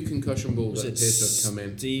 It's a new concussion rule Was that it appears to have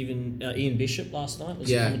come in. Ian Bishop last night was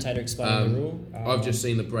Yeah. the commentator explaining the rule. I've just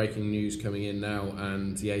seen the breaking news coming in now,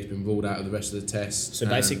 and yeah, he's been ruled out of the rest of the test. So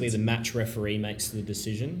and basically, the match referee makes the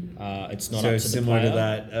decision. It's not So up to the similar player. to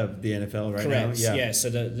that of the NFL right Correct. now. Yeah. So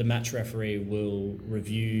the match referee will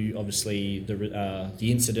review obviously the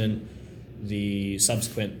incident, the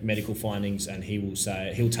subsequent medical findings, and he'll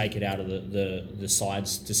take it out of the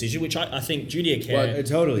side's decision, which I think duty of care. Well,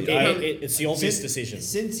 totally. It's the obvious decision.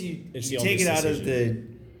 Since you It's you the take it obvious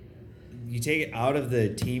out of the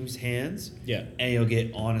team's hands, Yeah. and you'll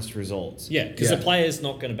get honest results. Yeah, because Yeah. the player's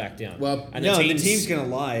not going to back down. Well, and No, the team's going to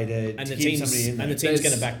lie to and keep the team's somebody in there. and the team's There's-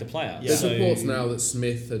 going to back the player. Yeah. There's So- reports now that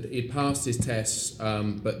Smith he'd passed his tests,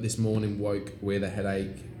 but this morning woke with a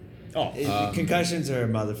headache. Oh, Concussions are a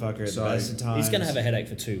motherfucker at the so best of times. he's going to have a headache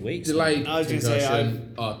for 2 weeks. Delayed I was gonna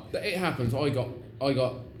concussion. say, It happens. I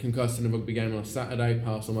got concussed in a rugby game on a Saturday.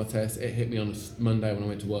 Passed on my test. It hit me on a Monday when I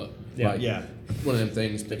went to work. Yeah. Like, Yeah. one of them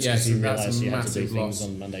things. But It's yeah, because you that's realised a you had to do massive things loss.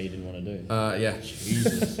 on Monday you didn't want to do. Yeah.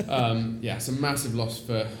 Yeah, it's a massive loss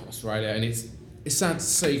for Australia, and it's sad to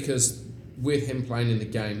see because with him playing in the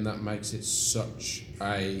game, that makes it such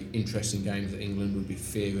a interesting game that England would be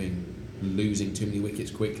fearing losing too many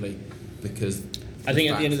wickets quickly because I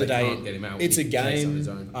think at the end of the day, can't get him out, it's a he plays on game. his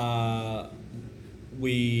own.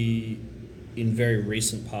 We, in very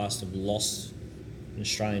recent past, have lost an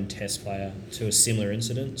Australian Test player to a similar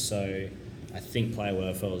incident. So I think player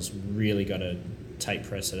welfare has really got to take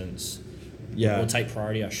precedence. Yeah. Or take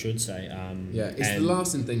priority, I should say. Yeah, it's the and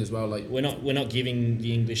lasting thing as well. Like We're not giving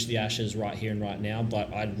the English the Ashes right here and right now,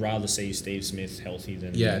 but I'd rather see Steve Smith healthy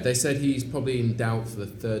than yeah, they said he's probably in doubt for the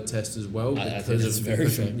third test as well I think because that's of very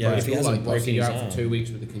concussion. fair. Yeah, if he hasn't obviously broken you're his out arm. for 2 weeks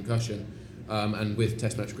with the concussion, and with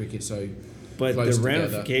Test match cricket, so But close the together.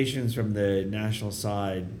 ramifications from the national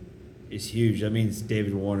side is huge. That means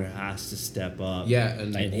David Warner has to step up. Yeah,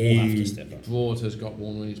 and They And all have to he- step up. Broad has got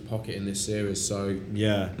Warner in his pocket in this series, so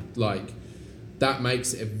Yeah. like that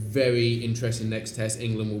makes it a very interesting next test.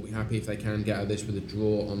 England will be happy if they can get out of this with a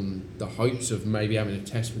draw on the hopes of maybe having a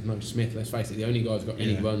test with no Smith. Let's face it, the only guy who's got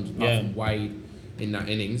any Yeah. runs apart Yeah. from Wade in that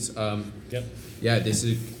innings. Yep. Yeah, this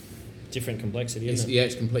is Different complexity, isn't it?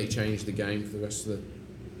 it's completely changed the game for the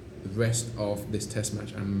rest of this test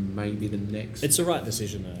match and maybe the next. It's the right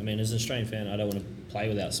decision, though. I mean, as an Australian fan, I don't want to play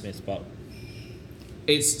without Smith, but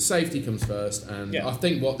It's safety comes first, and Yeah. I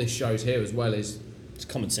think what this shows here as well is it's a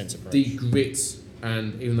common sense approach. the grit,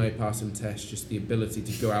 and even though he passed in test, just the ability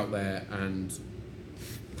to go out there and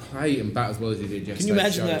play and bat as well as he did yesterday. Can you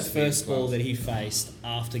imagine that shows first his ball class. that he faced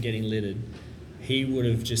after getting littered? He would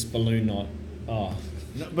have just balloon knot. Oh,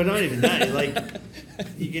 No, but not even that. Like, can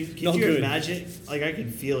Not you good. imagine? Like, I can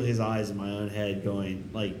feel his eyes in my own head going,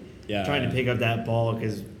 like, Yeah, trying yeah. to pick up that ball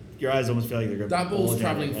because your eyes almost feel like they're going. That ball's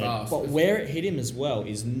travelling fast. but where it hit him as well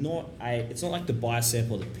is not it's not like the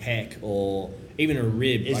bicep or the pec or even a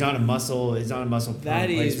rib. It's Like, not a muscle. It's not a muscle. that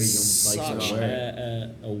place is where you can, like, such sort of wear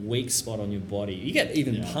it. a weak spot on your body. You get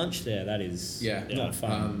even Yeah. punched there. That is Yeah. not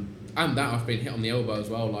fun. And that I've been hit on the elbow as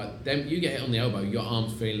well. Like them, you get hit on the elbow, your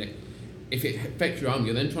arm's feeling it. If it affects your arm,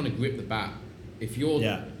 you're then trying to grip the bat. If you're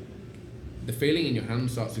Yeah. the feeling in your hand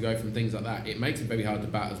starts to go from things like that, it makes it very hard to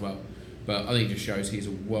bat as well. But I think it just shows he's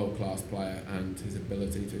a world-class player and his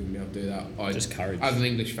ability to be able to do that. Just courage. As an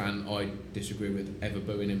English fan, I disagree with ever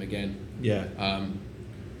booing him again. Yeah.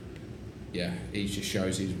 Yeah, he just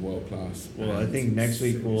shows he's world-class. Well, I and think next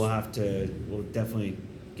week serious. we'll definitely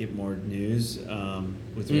get more news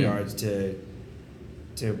with Mm. regards to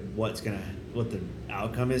what the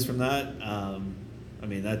outcome is from that. I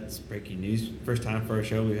mean, that's breaking news. First time for our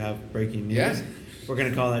show we have breaking news. Yeah. We're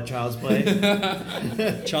gonna call that child's play.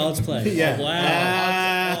 Child's play. Yeah. Oh, wow.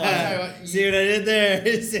 I'll tell you Ah, what, see what I did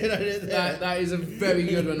there? See what I did there? That is a very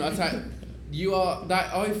good one. You are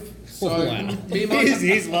that I've so Wow. me and my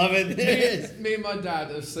He's loving this. me and my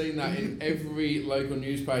dad have seen that in every local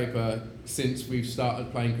newspaper since we've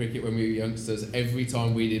started playing cricket when we were youngsters. Every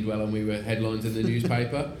time we did well and we were headlines in the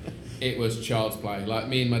newspaper, it was child's play. Like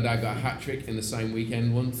me and my dad got a hat trick in the same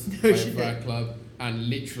weekend once playing for our club, and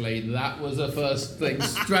literally that was the first thing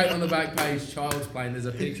straight on the back page. Child's play, and there's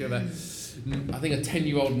a picture of I think a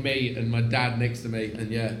 10-year-old me and my dad next to me,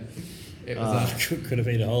 and yeah. It was could have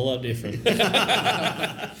been a whole lot different.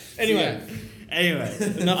 Anyway, Anyway,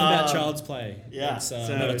 enough about child's play. Yeah, It's so-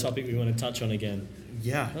 not a topic we want to touch on again.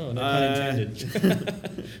 yeah. Oh, no pun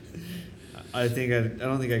intended. I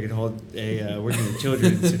don't think I could hold a working with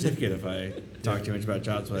children certificate if I talk too much about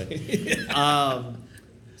child's play.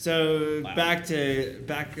 So Wow. back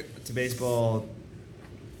to baseball.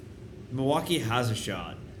 Milwaukee has a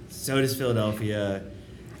shot. So does Philadelphia.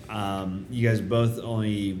 You guys are both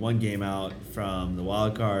only one game out from the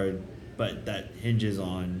wild card, but that hinges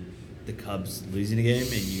on the Cubs losing a game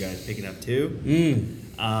and you guys picking up 2.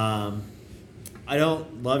 I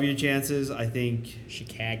don't love your chances. I think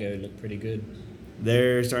Chicago looked pretty good.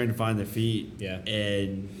 they're starting to find their feet. Yeah.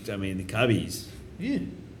 And I mean the Cubbies. Yeah.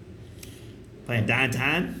 Playing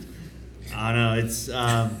downtown. I don't know.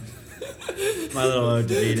 It's my little ode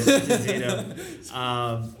to Vito.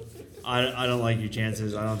 I don't like your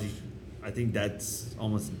chances. I think that's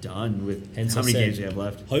almost done with Hence how I many said games you have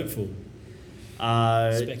left. Hopeful.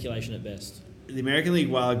 The Speculation at best. American League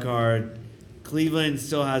wild card, Cleveland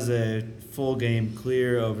still has a full game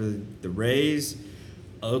clear over the Rays.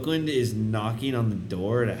 Oakland is knocking on the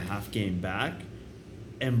door at a half game back.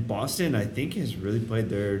 And Boston, I think, has really played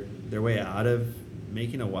their way out of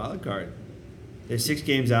making a wild card. They're 6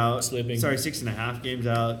 games out. Slipping. Sorry, 6.5 games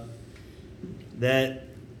out. That,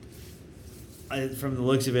 from the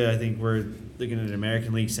looks of it, I think we're looking at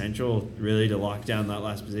American League Central really to lock down that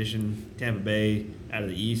last position. Tampa Bay out of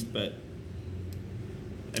the East, but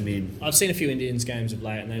I mean, I've seen a few Indians games of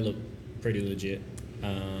late, and they look pretty legit.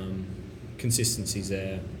 Consistency's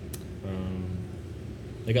there.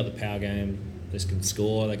 They got the power game. They can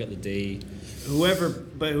score. They got the D.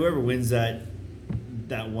 whoever wins that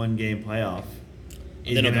one game playoff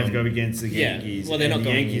is They're going not to have to go going- against the Yeah, Yankees. well, they're and not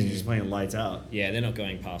the going- Yankees are just playing lights out. Yeah, they're not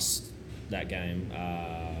going past that game.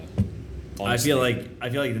 I Honestly. feel like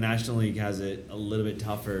the National League has it a little bit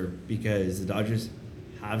tougher because the Dodgers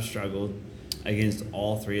have struggled against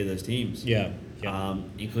all 3 of those teams. Yeah.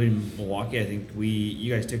 Including Milwaukee. I think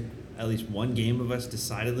you guys took at least one game of us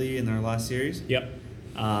decidedly in our last series. Yep.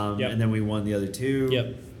 Yep. And then we won the other 2.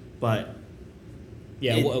 Yep. But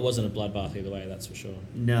Yeah, It- it wasn't a bloodbath either way, that's for sure.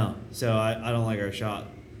 no, so I don't like our shot.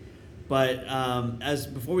 But as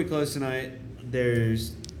before we close tonight,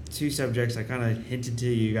 there's 2 subjects I kind of hinted to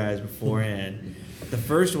you guys beforehand. The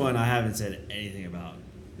first one I haven't said anything about,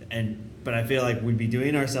 but I feel like we'd be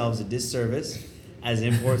doing ourselves a disservice as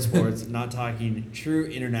Import Sports, not talking true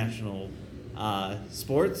international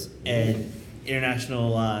sports and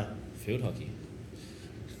international Field hockey.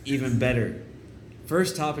 even better.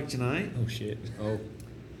 First topic tonight. Oh, shit. Oh,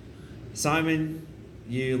 Simon,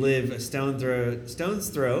 you live a stone's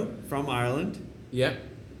throw from Ireland. yeah.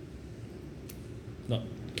 Not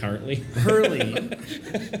currently. Hurling,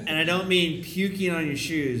 and I don't mean puking on your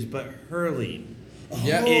shoes, but hurling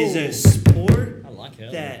Yeah. is a sport I like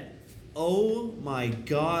it. that, oh my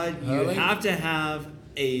God, you Hurling? have to have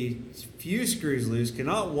a few screws loose,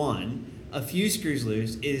 cannot one, a few screws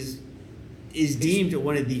loose is deemed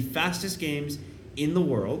one of the fastest games in the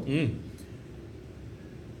world.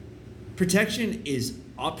 Protection is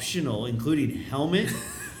optional, including helmet,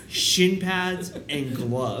 shin pads, and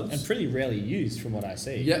gloves. And pretty rarely used from what I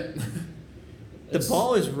see. Yep. The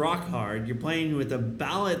ball is rock hard. You're playing with a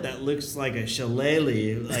mallet that looks like a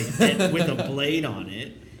shillelagh, like with a blade on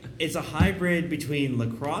it. It's a hybrid between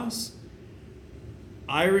lacrosse,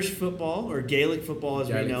 Irish football or Gaelic football as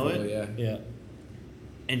we know it, Yeah. Yeah.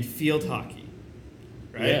 and field hockey.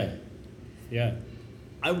 Right? Yeah. Yeah.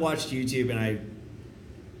 I watched YouTube and I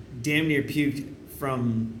damn near puked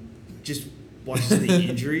from just watching the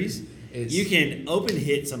injuries. It's- You can open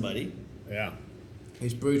hit somebody. Yeah.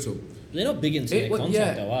 It's brutal. They're not big into their Well,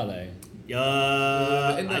 contact, yeah. though, are they?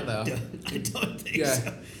 Isn't that there? I don't think Yeah.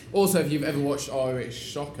 so. Also, if you've ever watched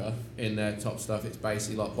Irish soccer in their top stuff, it's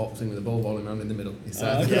basically like boxing with the ball rolling around in the middle. It's,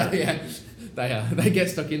 okay. yeah, they get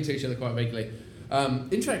stuck into each other quite regularly.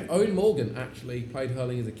 Interesting. Owen Morgan actually played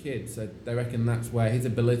hurling as a kid, so they reckon that's where his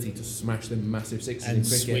ability to smash the massive sixes And in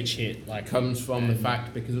cricket switch hit. Like, comes from the and-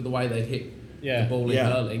 fact because of the way they hit Yeah. the ball in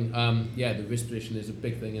Yeah. hurling. The wrist position is a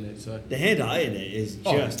big thing in it. So The hand eye in it is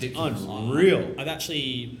Oh, just ridiculous. unreal. I've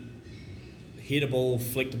actually hit a ball,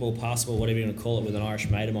 flick the ball, pass the ball, whatever you want to call it, with an Irish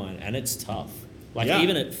mate of mine, and it's tough. Like, Yeah.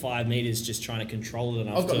 even at 5 metres, just trying to control it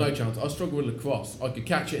enough I've got to... no chance. I struggle with lacrosse. I could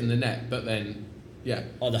catch it in the net, but then, yeah.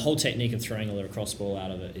 Oh, the whole technique of throwing a lacrosse ball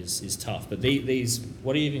out of it is tough. But these,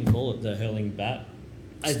 what do you even call it? The hurling bat?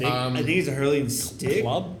 I think it's a hurling stick.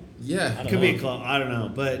 Club? Yeah. I don't Could be know. a club. I don't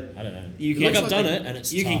know, but I don't know. You Like, can- I've done it, and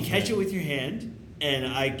it's you tough, can catch man. it with your hand, and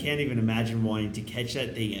I can't even imagine wanting to catch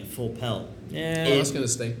that thing at full pelt. Yeah. Oh, that's going to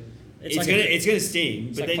sting. It's like gonna sting,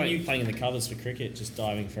 It's but like then playing in the covers for cricket, just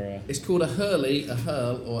diving for a... It's called a hurley, a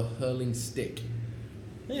hurl, or a hurling stick.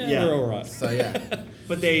 Yeah, we're all right. So, yeah.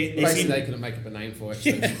 but they Basically, seem, they couldn't make up a name for it.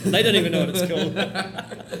 So. They don't even know what it's called.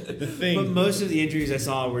 The thing. but most of the injuries I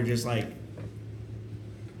saw were just like,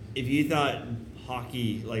 if you thought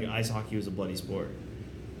hockey, like ice hockey, was a bloody sport,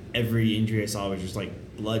 every injury I saw was just like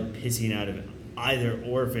blood pissing out of either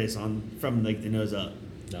orifice from like the nose up.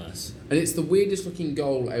 Nice. And it's the weirdest looking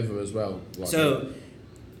goal ever as well. Like So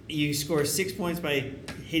you score 6 points by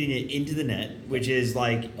hitting it into the net, which is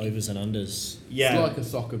like Overs and unders. yeah, It's like a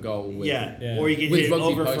soccer goal. With, Yeah. or you can With hit it rugby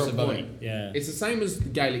over posts for a above point. it. Yeah. It's the same as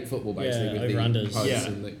Gaelic football, basically. Yeah, with the over-unders. posts Yeah.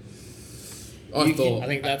 and the, You thought. I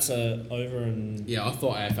think that's a over and... Yeah, I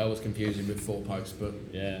thought AFL was confusing with 4 posts, but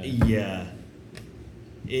Yeah. Yeah,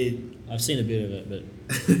 I've seen a bit of it,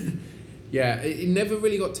 but... yeah, it never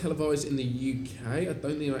really got televised in the UK. I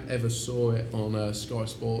don't think I ever saw it on Sky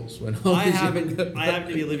Sports when I was I happen younger.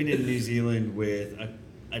 to be living in New Zealand with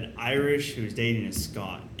an Irish who's dating a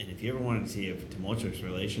Scot, and if you ever wanted to see a tumultuous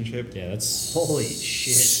relationship, Yeah, that's... Holy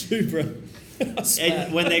shit. Super...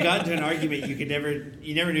 and when they got into an argument, you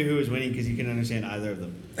never knew who was winning because you couldn't understand either of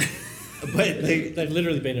them. But They've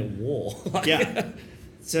literally been at war. yeah.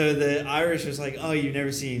 So the Irish was like, "Oh, you've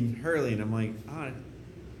never seen hurling?" I'm like, "Oh,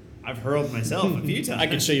 I've hurled myself a few times. I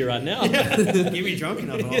can show you right now. Yeah. Get me drunk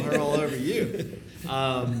enough, and I'll hurl all over you."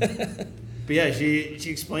 But yeah, she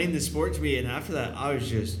explained the sport to me, and after that, I was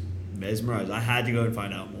just mesmerized. I had to go and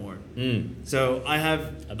find out more. So I have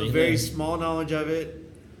I've a been very there. small knowledge of it.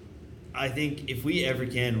 I think if we ever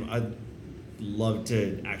can, I'd love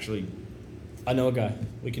to actually. I know a guy.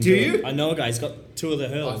 We can Do do you? it. I know a guy. He's got 2 of the I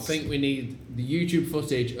hurls. think we need the YouTube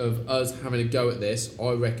footage of us having a go at this.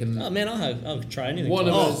 I reckon Oh man, I'll try anything. one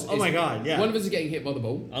of Oh, us. oh my God, yeah. One of us is getting hit by the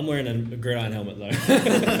ball. I'm wearing a gridiron helmet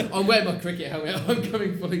though. I'm wearing my cricket helmet. I'm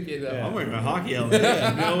coming fully geared up. Yeah. I'm wearing my hockey helmet.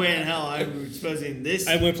 No way in hell I'm exposing this.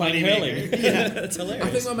 And we're playing moneymaker. hurling. Yeah. That's I think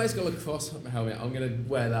hilarious. my mate's got a lacrosse helmet. I'm gonna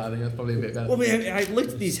wear that. I think that's probably a bit better. Well, I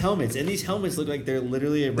looked at these helmets, and these helmets look like they're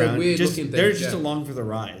literally around. weird just, looking they're things, just yeah. along for the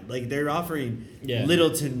ride. Like they're offering Yeah.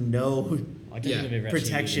 little to no. I don't Yeah. think I've ever actually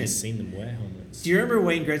Protection. even seen them wear helmets. Do you remember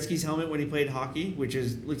Wayne Gretzky's helmet when he played hockey, which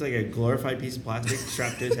looked like a glorified piece of plastic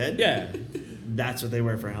strapped to his head? Yeah. That's what they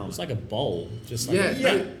wear for a helmet. It's like a bowl. Just like Yeah.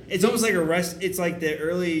 Yeah, it's almost like a rest. It's like the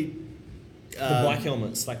early. the black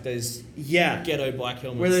helmets, like those Yeah, ghetto black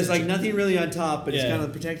helmets. where there's that like you- nothing really on top, but it's Yeah. kind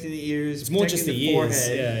of protecting the ears. It's more just the protecting ears.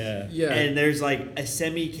 forehead. Yeah, Yeah. And there's like a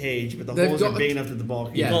semi cage, but the They've holes got are a- big enough that the ball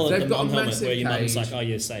can. Yeah. Call it they've the got a mum helmet massive where your mum's cage. like, oh,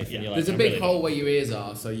 you're safe. Yeah. And you're like, There's a "I'm big really hole where your ears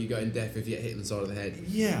are, so you go in deaf if you get hit in the side of the head.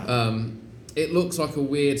 Yeah. It looks like a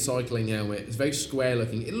weird cycling helmet. It's very square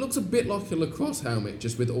looking. It looks a bit like a lacrosse helmet,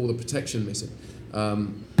 just with all the protection missing.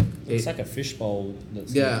 It's like a fishbowl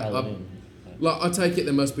that's Yeah, coloured I- in. Like, I take it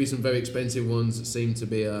there must be some very expensive ones that seem to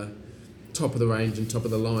be top of the range and top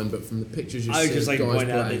of the line, but from the pictures you I see would just like to guys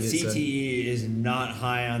point out that playing, it's, CTE is not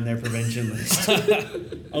high on their prevention list.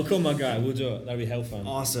 I'll call my guy. We'll do it. That'll be hell fun.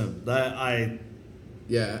 Awesome. I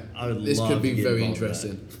would this love could be to get very involved with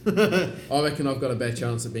interesting. I reckon I've got a better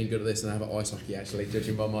chance of being good at this than I have at ice hockey, actually,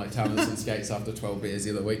 judging by my talents and skates after 12 beers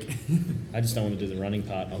the other week. I just don't want to do the running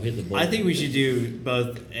part. I'll hit the ball. I think we should do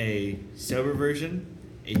both a sober version,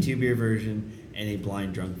 a 2-beer version, and a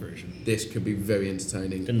blind drunk version. This could be very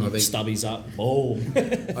entertaining. Then I the think stubbies up. Boom.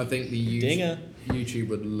 I think the Dinger. YouTube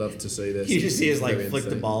would love to see this. You just see us It's like very flick the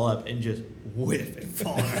entertaining. ball up and just whiff and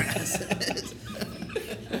fall on our ass.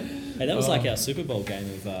 Hey, that was like our Super Bowl game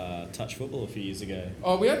of touch football a few years ago.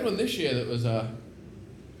 Oh, we had one this year that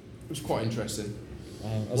was quite interesting.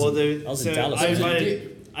 I was Well, in, I was in Dallas. I wasn't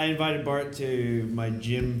it? invited Bart to my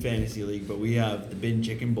gym fantasy league, but we have the Bin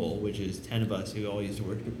Chicken Bowl, which is 10 of us who all used to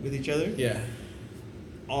work with each other. Yeah.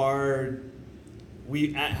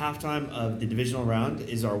 We at halftime of the divisional round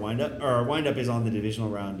is our wind up, or our wind up is on the divisional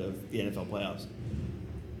round of the NFL playoffs.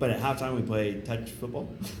 But at halftime we play touch football.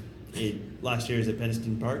 Last year is at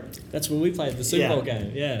Peniston Park. That's when we played the Super Bowl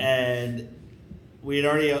game. Yeah. And we had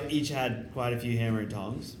already each had quite a few hammer and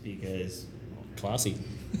tongs because Classy.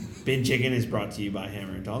 Bin Chicken is brought to you by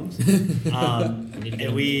Hammer and Tongs. need to get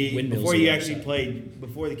And we windmills before on you the actually outside. played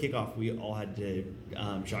before the kickoff, we all had to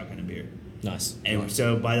shotgun a beer. Nice. And Nice.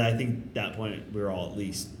 so by that, I think that point we were all at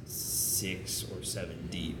least 6 or 7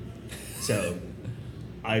 deep. So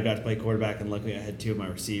I got to play quarterback, and luckily I had 2 of my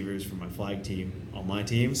receivers from my flag team on my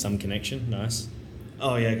team. Some connection. Nice.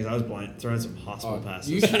 Oh yeah, because I was blind, throwing some hospital passes.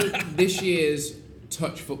 You should, this year's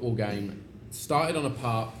touch football game started on a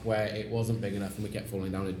park where it wasn't big enough and we kept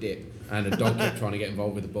falling down a dip and a dog kept trying to get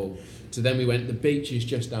involved with the ball. So then we went, the beach is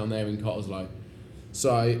just down there in Cottesloe.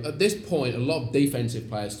 So at this point, a lot of defensive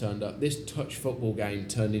players turned up. This touch football game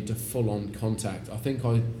turned into full-on contact. I think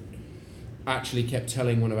I actually kept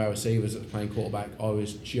telling one of our receivers that was playing quarterback I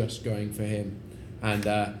was just going for him.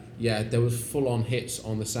 And yeah, there was full-on hits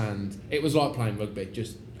on the sand. It was like playing rugby.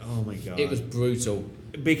 Just Oh my god. it was brutal.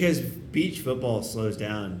 because beach football slows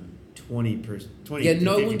down 20%. Yeah, to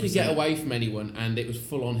no 50%. one could get away from anyone, and it was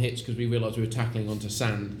full-on hits because we realised we were tackling onto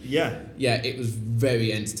sand. Yeah. Yeah, it was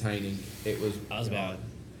very entertaining. It was. I was about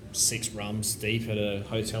 6 rums deep at a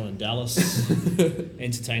hotel in Dallas,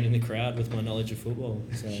 entertaining the crowd with my knowledge of football.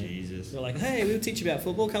 So Jesus. they're like, "Hey, we'll teach you about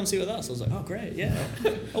football. Come see with us." I was like, "Oh, great, yeah.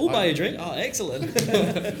 I'll buy you a drink." "Oh, excellent."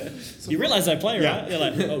 You realise I play, right? Yeah. You're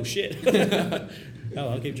like, "Oh shit." Oh,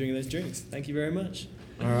 I'll keep drinking those drinks. Thank you very much.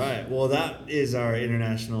 All right. Well, that is our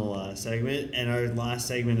international segment, and our last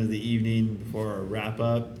segment of the evening before our wrap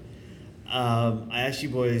up. I asked you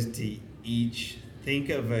boys to each think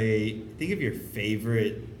of your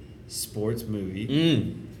favorite sports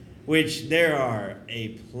movie, which there are a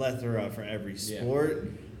plethora for every sport.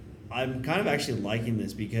 I'm kind of actually liking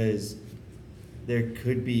this because there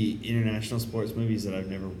could be international sports movies that I've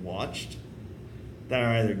never watched that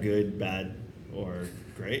are either good, bad, or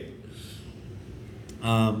great.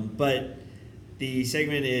 But the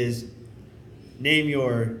segment is name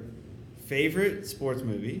your favorite sports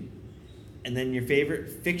movie and then your favorite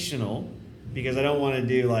fictional, because I don't want to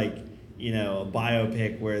do like, a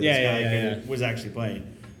biopic where this guy was actually playing.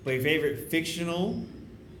 But your favorite fictional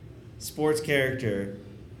sports character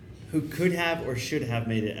who could have or should have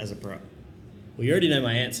made it as a pro. Well, you already know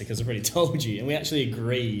my answer because I've already told you, and we actually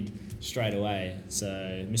agreed straight away. So,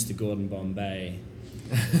 Mr. Gordon Bombay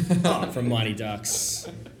from Mighty Ducks,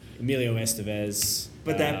 Emilio Estevez.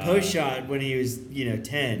 But that post shot when he was, 10,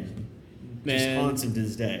 just Man. haunts him to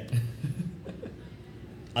this day.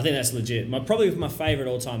 I think that's legit. Probably my favourite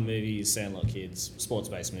all-time movie is Sandlot Kids,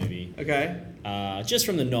 sports-based movie. Okay. Just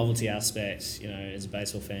from the novelty aspect, as a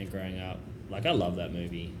baseball fan growing up, like I love that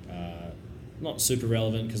movie. Not super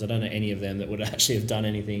relevant because I don't know any of them that would actually have done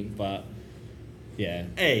anything, but yeah.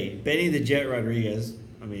 Hey, Benny the Jet Rodriguez.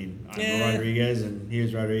 I mean, I'm Rodriguez and he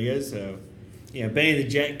was Rodriguez, so Benny the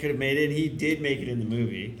Jet could have made it. He did make it in the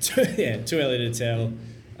movie. Yeah, too early to tell.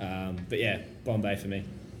 But yeah, Bombay for me.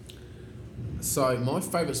 So my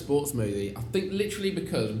favourite sports movie, I think literally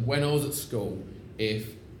because when I was at school, if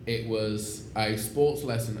it was a sports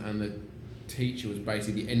lesson and the teacher was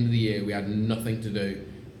basically the end of the year, we had nothing to do,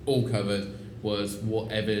 all covered, was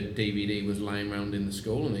whatever DVD was laying around in the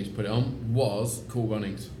school and they just put it on, was Cool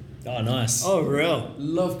Runnings. Oh, nice. Oh, real?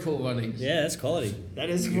 Love Cool Runnings. Yeah, that's quality.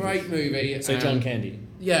 That is Great movie. So John Candy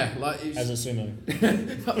Yeah, like as a sumo.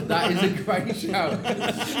 that is a great show.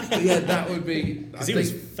 Yeah, that would be. Because he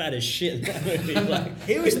was fat as shit in that movie. Like,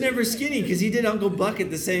 He was never skinny because he did Uncle Buck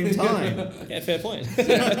at the same time. yeah, fair point.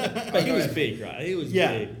 But he was big, right? He was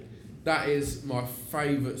big. That is my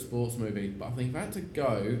favourite sports movie. But I think if I had to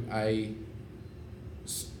go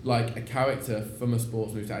a character from a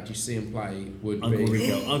sports movie to actually see him play would Uncle be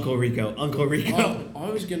Rico. Uncle Rico. I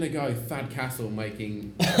was gonna go Thad Castle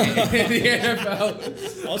making the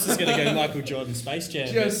NFL. I was just going to go Michael Jordan Space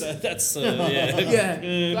Jam. That's yeah.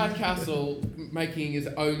 Yeah, Thad Castle making his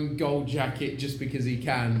own gold jacket just because he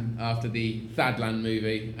can after the Thadland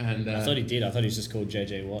movie, and I thought he did. I thought he was just called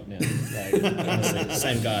JJ Watt now. Like, honestly,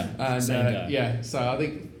 same guy. and same guy. yeah, so I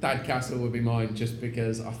think Thad Castle would be mine just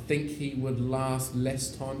because I think he would last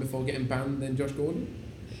less time before getting banned than Josh Gordon.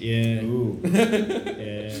 Yeah. Ooh.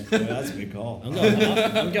 Yeah. Well, that's a good call. I'm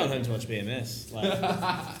going home to watch BMS. Like,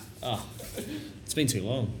 it's been too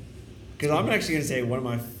long. Because I'm actually going to say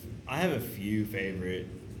I have a few favorite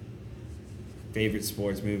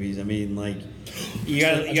sports movies. I mean, like, you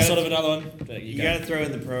got sort of another one. But you got to throw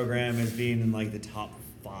in the program as being in like the top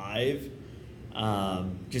 5,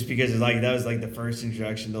 just because it's like that was like the first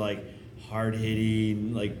introduction to like hard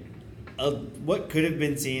hitting, like what could have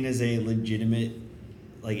been seen as a legitimate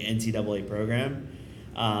like NCAA program.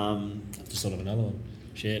 Just sort of another one.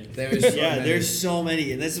 Shit. There is There's so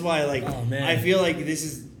many, and this is why like Oh, man. I feel like this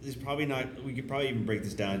is probably not. We could probably even break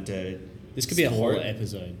this down to This could be a whole sport.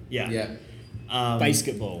 episode. Yeah.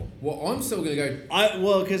 Basketball. Well, I'm still gonna go.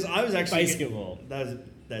 Because I was actually Basketball.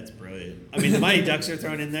 That's brilliant. I mean, the Mighty Ducks are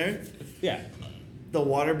thrown in there. Yeah. The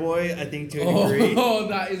Waterboy, I think, to a degree. Oh,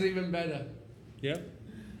 that is even better. Yep.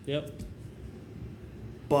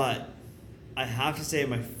 But I have to say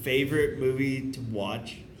my favorite movie to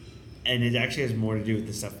watch, and it actually has more to do with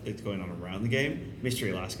the stuff that's going on around the game,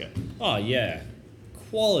 Mystery Alaska. Oh yeah,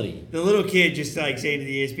 quality. The little kid just like saying to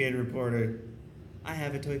the ESPN reporter, I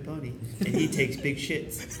have a toy pony, and he takes big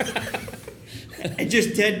shits. And just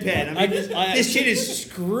deadpan. I mean, this kid is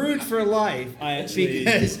screwed for life. I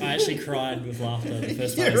actually cried with laughter the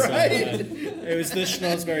first time I saw it. It was the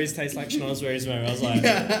schnozberries taste like schnozberries moment. I was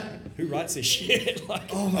like, who writes this shit? Like,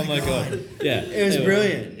 oh my god. Yeah. It was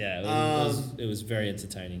brilliant. Yeah, it was very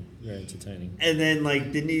entertaining. Very entertaining. And then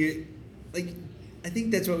like the new, like I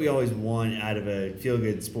think that's what we always want out of a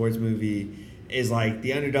feel-good sports movie is like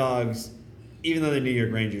the underdogs, even though the New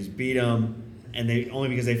York Rangers beat them, and they only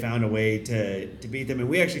because they found a way to beat them. And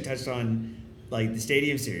we actually touched on like the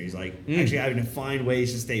Stadium Series, like actually having to find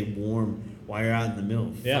ways to stay warm while you're out in the middle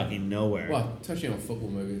of fucking nowhere. Well, touching on football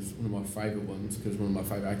movies, one of my favourite ones, because one of my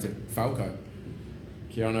favourite actors, Falco,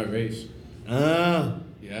 Keanu Reeves. Oh,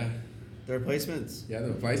 Yeah. the replacements. Yeah, the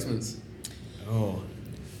replacements. Oh,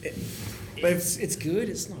 It's good.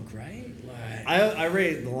 It's not great. Like I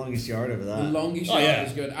rate The Longest Yard over The that. Longest Oh, Yard yeah.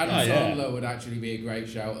 is good. Adam Oh, yeah. Sandler would actually be a great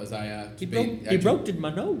shout as a... he broke in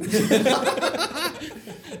my nose.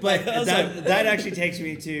 But I was that actually takes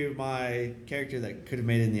me to my character that could have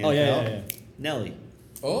made it in the NFL. Oh yeah. Nelly.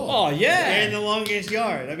 Oh yeah. And The Longest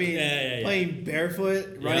Yard. I mean, Yeah. playing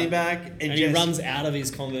barefoot, running back, and he just runs out of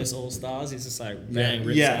his Converse All Stars. He's just like bang,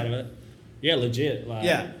 rips Yeah. out of it. Yeah, legit. Like,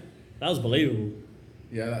 Yeah. that was believable.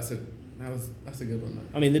 Yeah, that's a good one,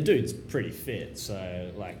 though. I mean, the dude's pretty fit,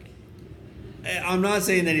 so like. I'm not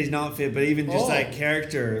saying that he's not fit, but even just Oh. that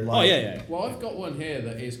character. Like, Oh yeah. Well, I've got one here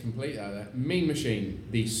that is complete out there. Mean Machine,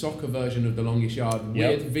 the soccer version of The Longest Yard,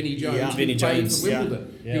 Yep. with Vinnie Jones, Yeah. who Vinnie played Jones, for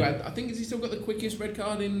Wimbledon. yeah. Who Yeah. had, I think, has he still got the quickest red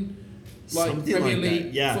card in like Something Premier like that,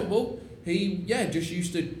 League yeah. football? He, just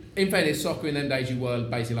used to. In fairness, soccer in them days, you were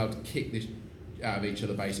basically allowed to kick this out of each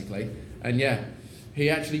other, basically. And he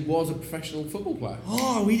actually was a professional football player.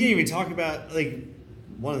 Oh, we didn't even talk about like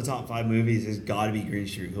one of the top 5 movies has got to be Green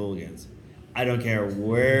Street Hooligans. I don't care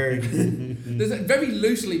where. There's a very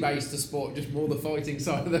loosely based to sport, just more the fighting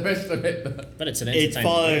side of the rest of it. But But it's an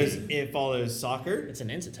entertaining. it follows soccer. It's an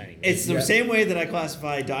entertaining. It's the Yeah. same way that I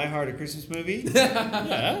classify Die Hard a Christmas movie,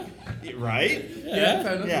 yeah. right?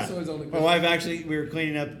 fair enough. Yeah. It's always on the My wife actually, we were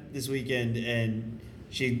cleaning up this weekend and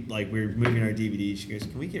she, like, we were moving our DVD. She goes,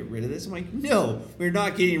 can we get rid of this? I'm like, no, we're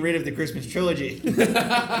not getting rid of the Christmas trilogy.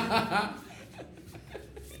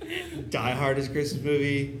 Die Hard is a Christmas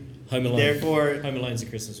movie. Home Alone. Therefore, Home Alone's a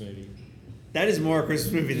Christmas movie. that is more a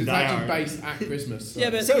Christmas movie than it's Die actually Hard. based at Christmas. So. Yeah,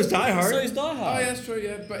 but So is Die Hard. So is Die Oh, Hard. yeah, that's true,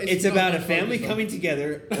 yeah. But It's not about a much family focus on- coming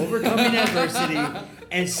together, overcoming adversity,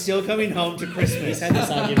 and still coming home to He's Christmas. had this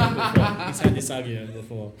argument before. He's had this argument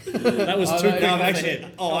before. That was Oh, too no, quick. no, No, off the actually, hit.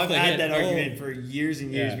 I've Off the had hit. that Oh. argument for years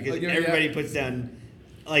and years Yeah. because Like, yeah, everybody yeah. puts down,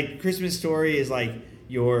 like, Christmas Story is like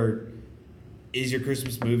your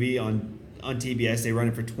Christmas movie on TBS. They run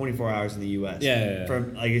it for 24 hours in the U.S. Yeah.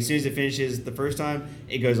 From like as soon as it finishes the first time,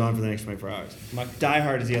 it goes on for the next 24 hours. My- Die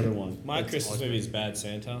Hard is the other one. My That's Christmas awesome. movie is Bad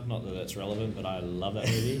Santa. Not that that's relevant, but I love that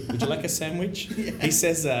movie. Would you like a sandwich? He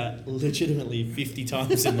says that legitimately 50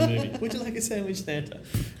 times in the movie. Would you like a sandwich, Santa?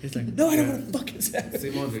 He's like, no, I don't want a fucking sandwich. See,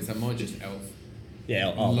 mine's just Elf. Yeah,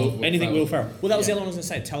 Love Will anything Ferrell. Will Ferrell. Well, that was Yeah. the other one I was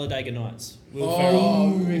going to say, Talladega Nights. Will Oh, Ferrell.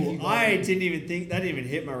 Ricky I didn't even think that didn't even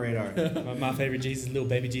hit my radar. My favourite Jesus, little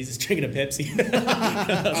baby Jesus, drinking a Pepsi.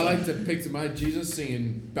 I like to picture my Jesus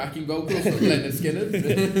singing backing vocals from Leonard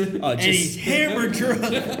Skinner. Oh, And he's hammered drunk.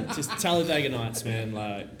 just Talladega Nights, man.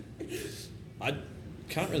 Like, I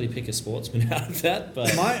can't really pick a sportsman out of that,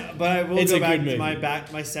 but But I will It's go a back good to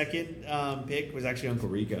movie. my second pick was actually Uncle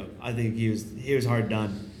Rico. I think he was hard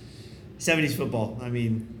done. 70s football. I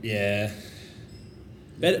mean, yeah,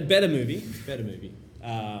 better movie.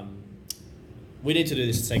 We need to do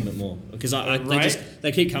this segment more because Right?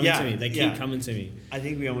 they keep coming Yeah, to me. They keep yeah. coming to me. I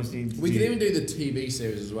think we almost need to. We do- could even do the TV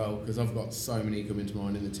series as well, because I've got so many coming to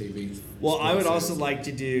mind in the TV. Well, I would sports also series. like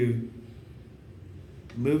to do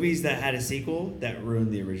movies that had a sequel that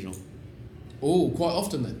ruined the original. Oh, quite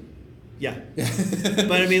often then. Yeah,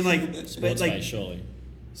 but I mean, like, but Sports like, based, surely.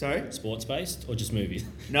 sorry. Sports based or just movies?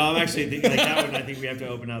 No, I'm actually thinking like that one. I think we have to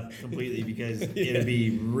open up completely because it'd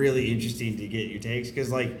be really interesting to get your takes.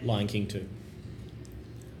 Because like, Lion King 2.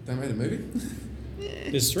 They made a movie.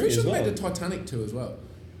 There's 3 Pretty as sure well. they made the Titanic 2 as well.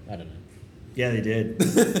 I don't know. yeah, they did.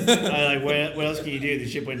 Like, what else can you do? The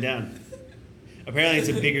ship went down. Apparently, it's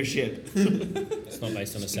a bigger ship. It's not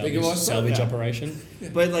based on a Bigger one? salvage Yeah. operation.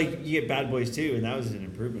 But like, you get Bad Boys 2, and that was an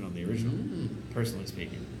improvement on the original. Personally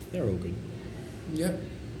speaking. They're all good. Yep.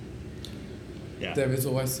 Yeah. There is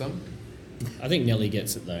always some. I think Nelly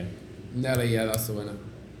gets it though. Nelly, yeah, that's the winner.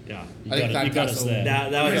 Yeah. You I think got, you got us Castle- there. That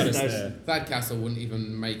You got was, us that was there. Thad Castle wouldn't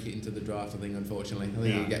even make it into the draft, I think, unfortunately. I think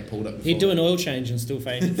Yeah. he'd get pulled up before. He'd do an oil change and still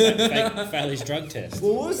fail his drug test.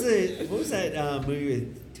 Well, what was that movie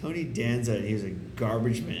with Tony Danza? And he was a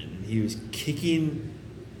garbage man. And he was kicking.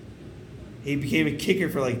 He became a kicker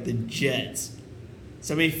for like the Jets.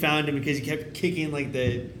 Somebody found him because he kept kicking like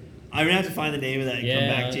the. I'm gonna have to find the name of that and come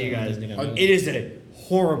back to you I guys. don't think I know. It is a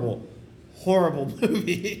horrible, horrible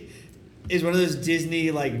movie. It's one of those Disney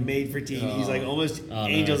like made for TV. He's like almost Oh, no.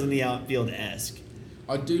 Angels in the Outfield esque.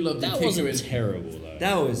 I do love the That kicker wasn't in. terrible though.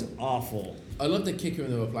 That was awful. I love the kicker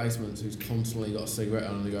in the replacements who's constantly got a cigarette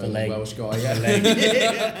on and go, The the leg. Welsh guy.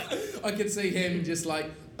 Yeah. I could see him just like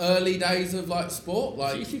early days of like sport,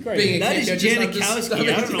 like If you grow- being a That is kicker. just have the Janikowski. stomach-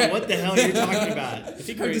 I don't know what the hell you're talking about. If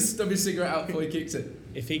he Have grew, to stub his cigarette out before he kicks it.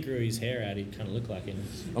 if he grew his hair out, he'd kind of look like him.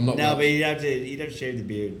 I'm not. No, Welsh. but he'd have to shave the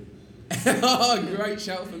beard. Oh, great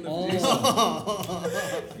shout from the Oh.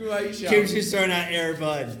 producer. Great shout. Kim's just throwing out Air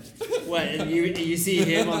Bud. What? And you see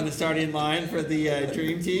him on the starting line for the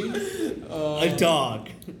Dream Team? A dog.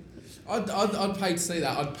 I'd pay to see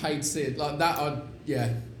that. I'd pay to see it like that. Yeah.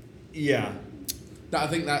 Yeah. That I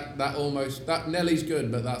think that almost that Nelly's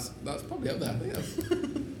good, but that's probably up there. I think that's,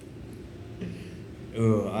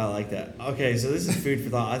 Ooh, I like that. Okay, so this is food for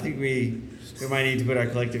thought. I think we might need to put our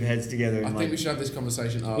collective heads together and I think we should have this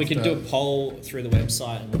conversation after. We can do a poll through the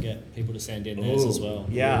website and we'll get people to send in theirs as well.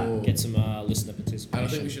 Yeah. Ooh. Get some listener participation. And I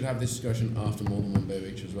think we should have this discussion after more than one beer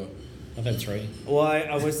each as well. I've had 3. Well,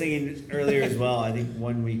 I was thinking earlier as well. I think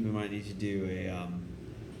one week we might need to do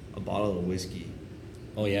a bottle of whiskey.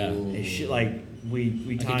 Oh yeah. Ooh. It should, like we I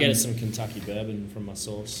could timed get us some Kentucky bourbon from my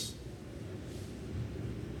source.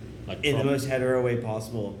 Like in the prop- most hetero way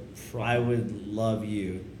possible. Prop. I would love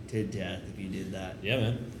you to death if you did that. Yeah,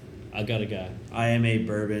 man. I gotta go. I am a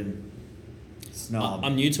bourbon snob.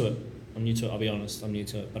 I'm new to it. I'll be honest. I'm new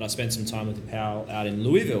to it. But I spent some time with a pal out in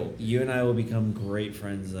Louisville. You and I will become great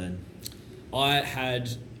friends then. I had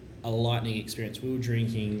a lightning experience. We were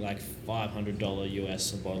drinking like $500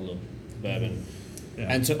 US a bottle of bourbon,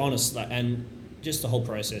 Yeah. and to honest, like, and just the whole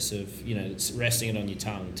process of it's resting it on your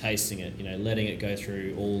tongue, tasting it, letting it go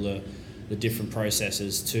through all the different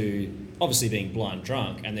processes to obviously being blind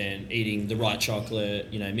drunk, and then eating the right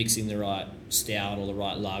chocolate, mixing the right stout or the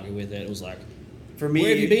right lager with it. It was like, For me, where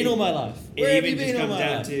have you been all my life? It Where have you even just been all comes my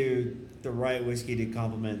down life? to the right whiskey to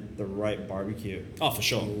complement the right barbecue. Oh, for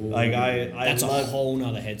sure. Like I That's a love whole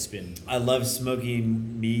nother head spin. I love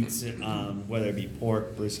smoking meats, whether it be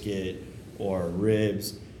pork, brisket, or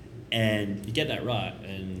ribs, and You get that right,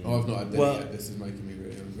 and Oh, I've not had that Well- yet. This is making me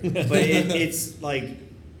really hungry. but it's like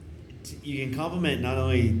you can complement not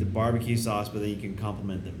only the barbecue sauce, but then you can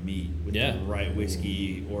complement the meat with Yeah. the right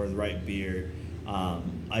whiskey or the right beer.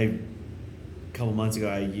 A couple months ago,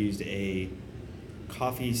 I used a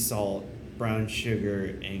coffee, salt, brown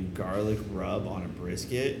sugar, and garlic rub on a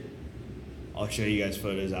brisket. I'll show you guys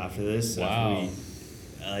photos after this. Wow.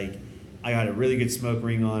 I got a really good smoke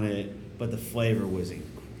ring on it, but the flavor was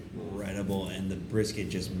incredible, and the brisket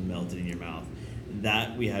just melted in your mouth.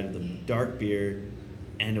 That we had the dark beer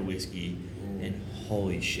and a whiskey, and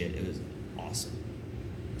holy shit, it was awesome.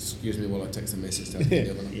 Excuse me while I text a message to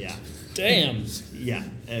the other one. Yeah, damn. yeah.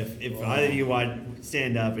 If either of you want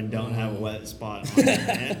stand up and don't have a wet spot on your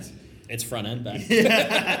hands, It's front and back.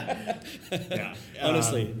 yeah.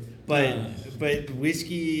 Honestly. But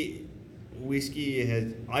whiskey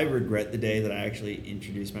has. I regret the day that I actually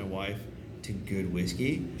introduced my wife to good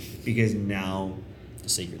whiskey, because now The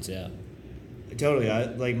secret's out. totally. I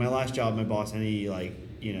like my last job. My boss, any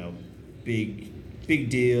big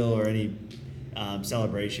deal or any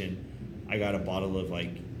celebration, I got a bottle of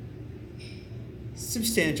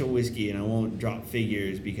substantial whiskey, and I won't drop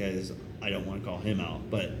figures because I don't want to call him out.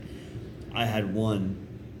 But I had one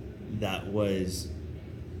that was.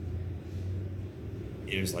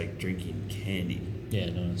 It was like drinking candy. Yeah,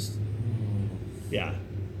 nice. Yeah.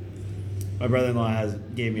 My brother-in-law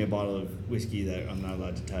gave me a bottle of whiskey that I'm not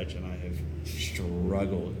allowed to touch, and I have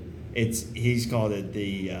struggled. He's called it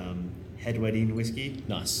the head wedding whiskey.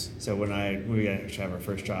 Nice. So when we actually have our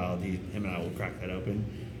first child, him and I will crack that open.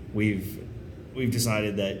 We've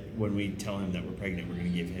decided that when we tell him that we're pregnant, we're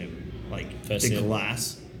going to give him First the sip.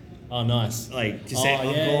 glass, Oh, nice. to say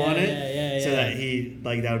uncle yeah, on it, yeah, so yeah. that he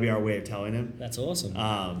that would be our way of telling him. That's awesome.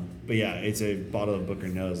 But yeah, it's a bottle of Booker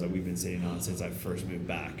Nose that we've been sitting on since I first moved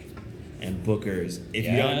back. And Booker's, if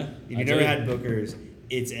Yeah, you've I never do. had Booker's,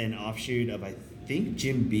 it's an offshoot of I think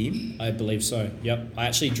Jim Beam. I believe so. Yep. I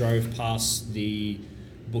actually drove past the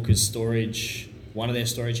Booker's storage one of their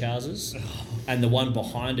storage houses, and the one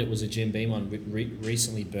behind it was a Jim Beam one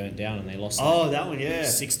recently burnt down, and they lost. Oh, that one, yeah.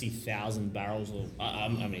 60,000 barrels. I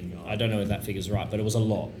mean, I don't know if that figure's right, but it was a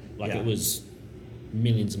lot. Like, Yeah. it was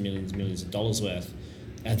millions and millions and millions of dollars worth.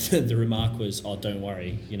 And the remark was, "Oh, don't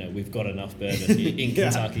worry, we've got enough bourbon in Yeah.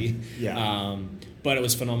 Kentucky." Yeah. But it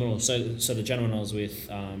was phenomenal. So the gentleman I was with,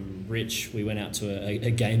 Rich, we went out to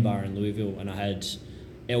a game bar in Louisville, and I had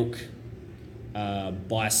elk,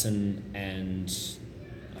 bison, and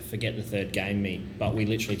I forget the third game meat. But we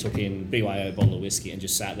literally took in BYO bottle of whiskey and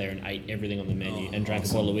just sat there and ate everything on the menu and drank a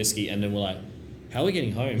bottle of whiskey, and then we're like, "How are we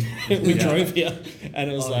getting home?" We drove here,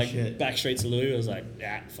 and it was Shit. back streets of Louisville. I was like,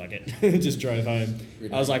 fuck it, just drove home.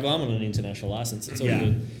 I was like, well, I'm on an international license. It's all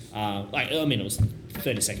good. It was a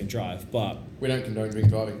 30-second drive, but We don't condone drink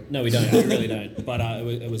driving. no, we don't. We really don't. But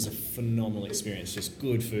it was a phenomenal experience. Just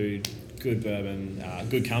good food, good bourbon,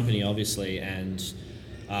 good company, obviously. And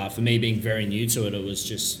for me, being very new to it, it was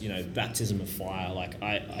just, baptism of fire. Like,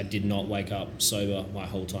 I did not wake up sober my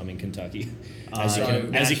whole time in Kentucky. As you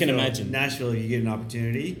can Nashville- imagine. Nashville, you get an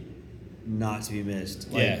opportunity not to be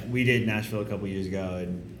missed. Like, Yeah. we did Nashville a couple years ago,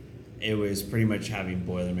 and it was pretty much having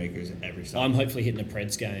Boilermakers every stop. I'm hopefully hitting a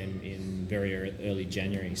Preds game in very early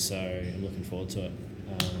January, so I'm looking forward to it.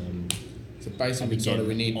 So I'll basically, be we decided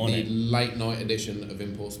we getting on need it. late night edition of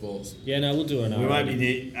Import Sports. Yeah, no, we'll do an we hour.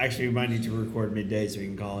 might need to record midday so we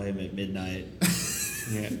can call him at midnight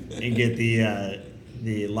and get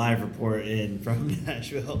the live report in from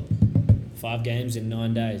Nashville. 5 games in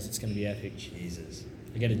 9 days. It's going to be epic. Jesus.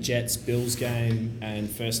 I get a Jets-Bills game and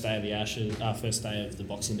first day of the Ashes, first day of the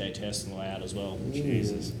Boxing Day test on the way out as well.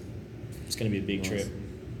 Jesus. It's going to be a big trip.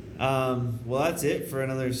 Well, that's it for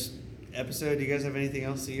another episode. Do you guys have anything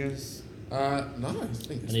else? You guys? No, I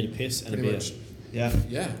think I it's need a piss and a pretty beer. much. Yeah.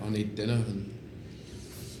 Yeah, I need dinner and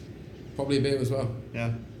probably a beer as well.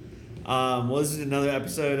 Yeah. Well, this is another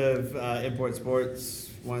episode of Import Sports.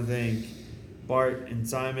 Want to thank Bart and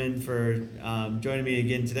Simon for joining me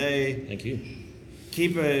again today. Thank you.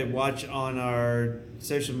 Keep a watch on our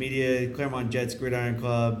social media, Claremont Jets Gridiron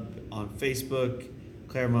Club on Facebook,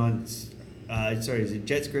 is it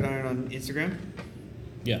Jets Gridiron on Instagram?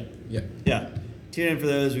 Yeah. Yeah. Yeah. Tune in for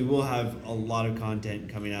those. We will have a lot of content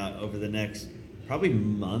coming out over the next probably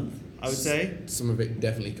month, I would say. Some of it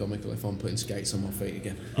definitely comical if I'm putting skates on my feet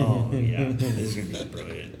again. Oh, yeah. This is going to be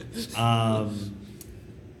brilliant.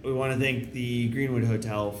 We want to thank the Greenwood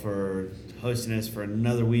Hotel for hosting us for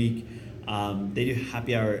another week. They do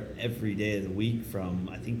happy hour every day of the week from,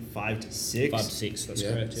 I think, 5 to 6. 5 to 6, that's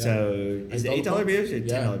Yeah. correct. Yeah. So, is it $8 beers or $10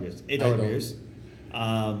 Yeah. beers? $8 beers.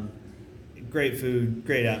 Great food,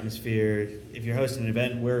 great atmosphere. If you're hosting an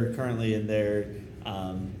event, we're currently in their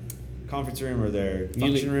conference room or their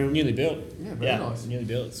function room. Newly built. Yeah, very Yeah. nice. Newly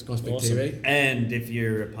built. It's Nice big awesome. TV. And if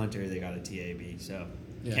you're a punter, they got a TAB, so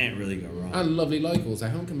Yeah. can't really go wrong. And lovely locals. They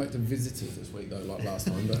haven't come back to visit us this week though, like last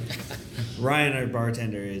time. But Ryan, our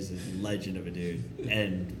bartender, is a legend of a dude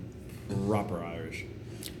and proper Irish.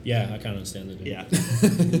 Yeah, I can't understand the dude. Yeah,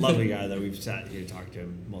 lovely guy that we've sat here and talked to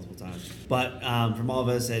him multiple times. But from all of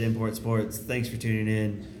us at Import Sports, thanks for tuning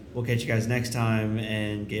in. We'll catch you guys next time,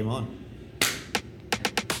 and game on.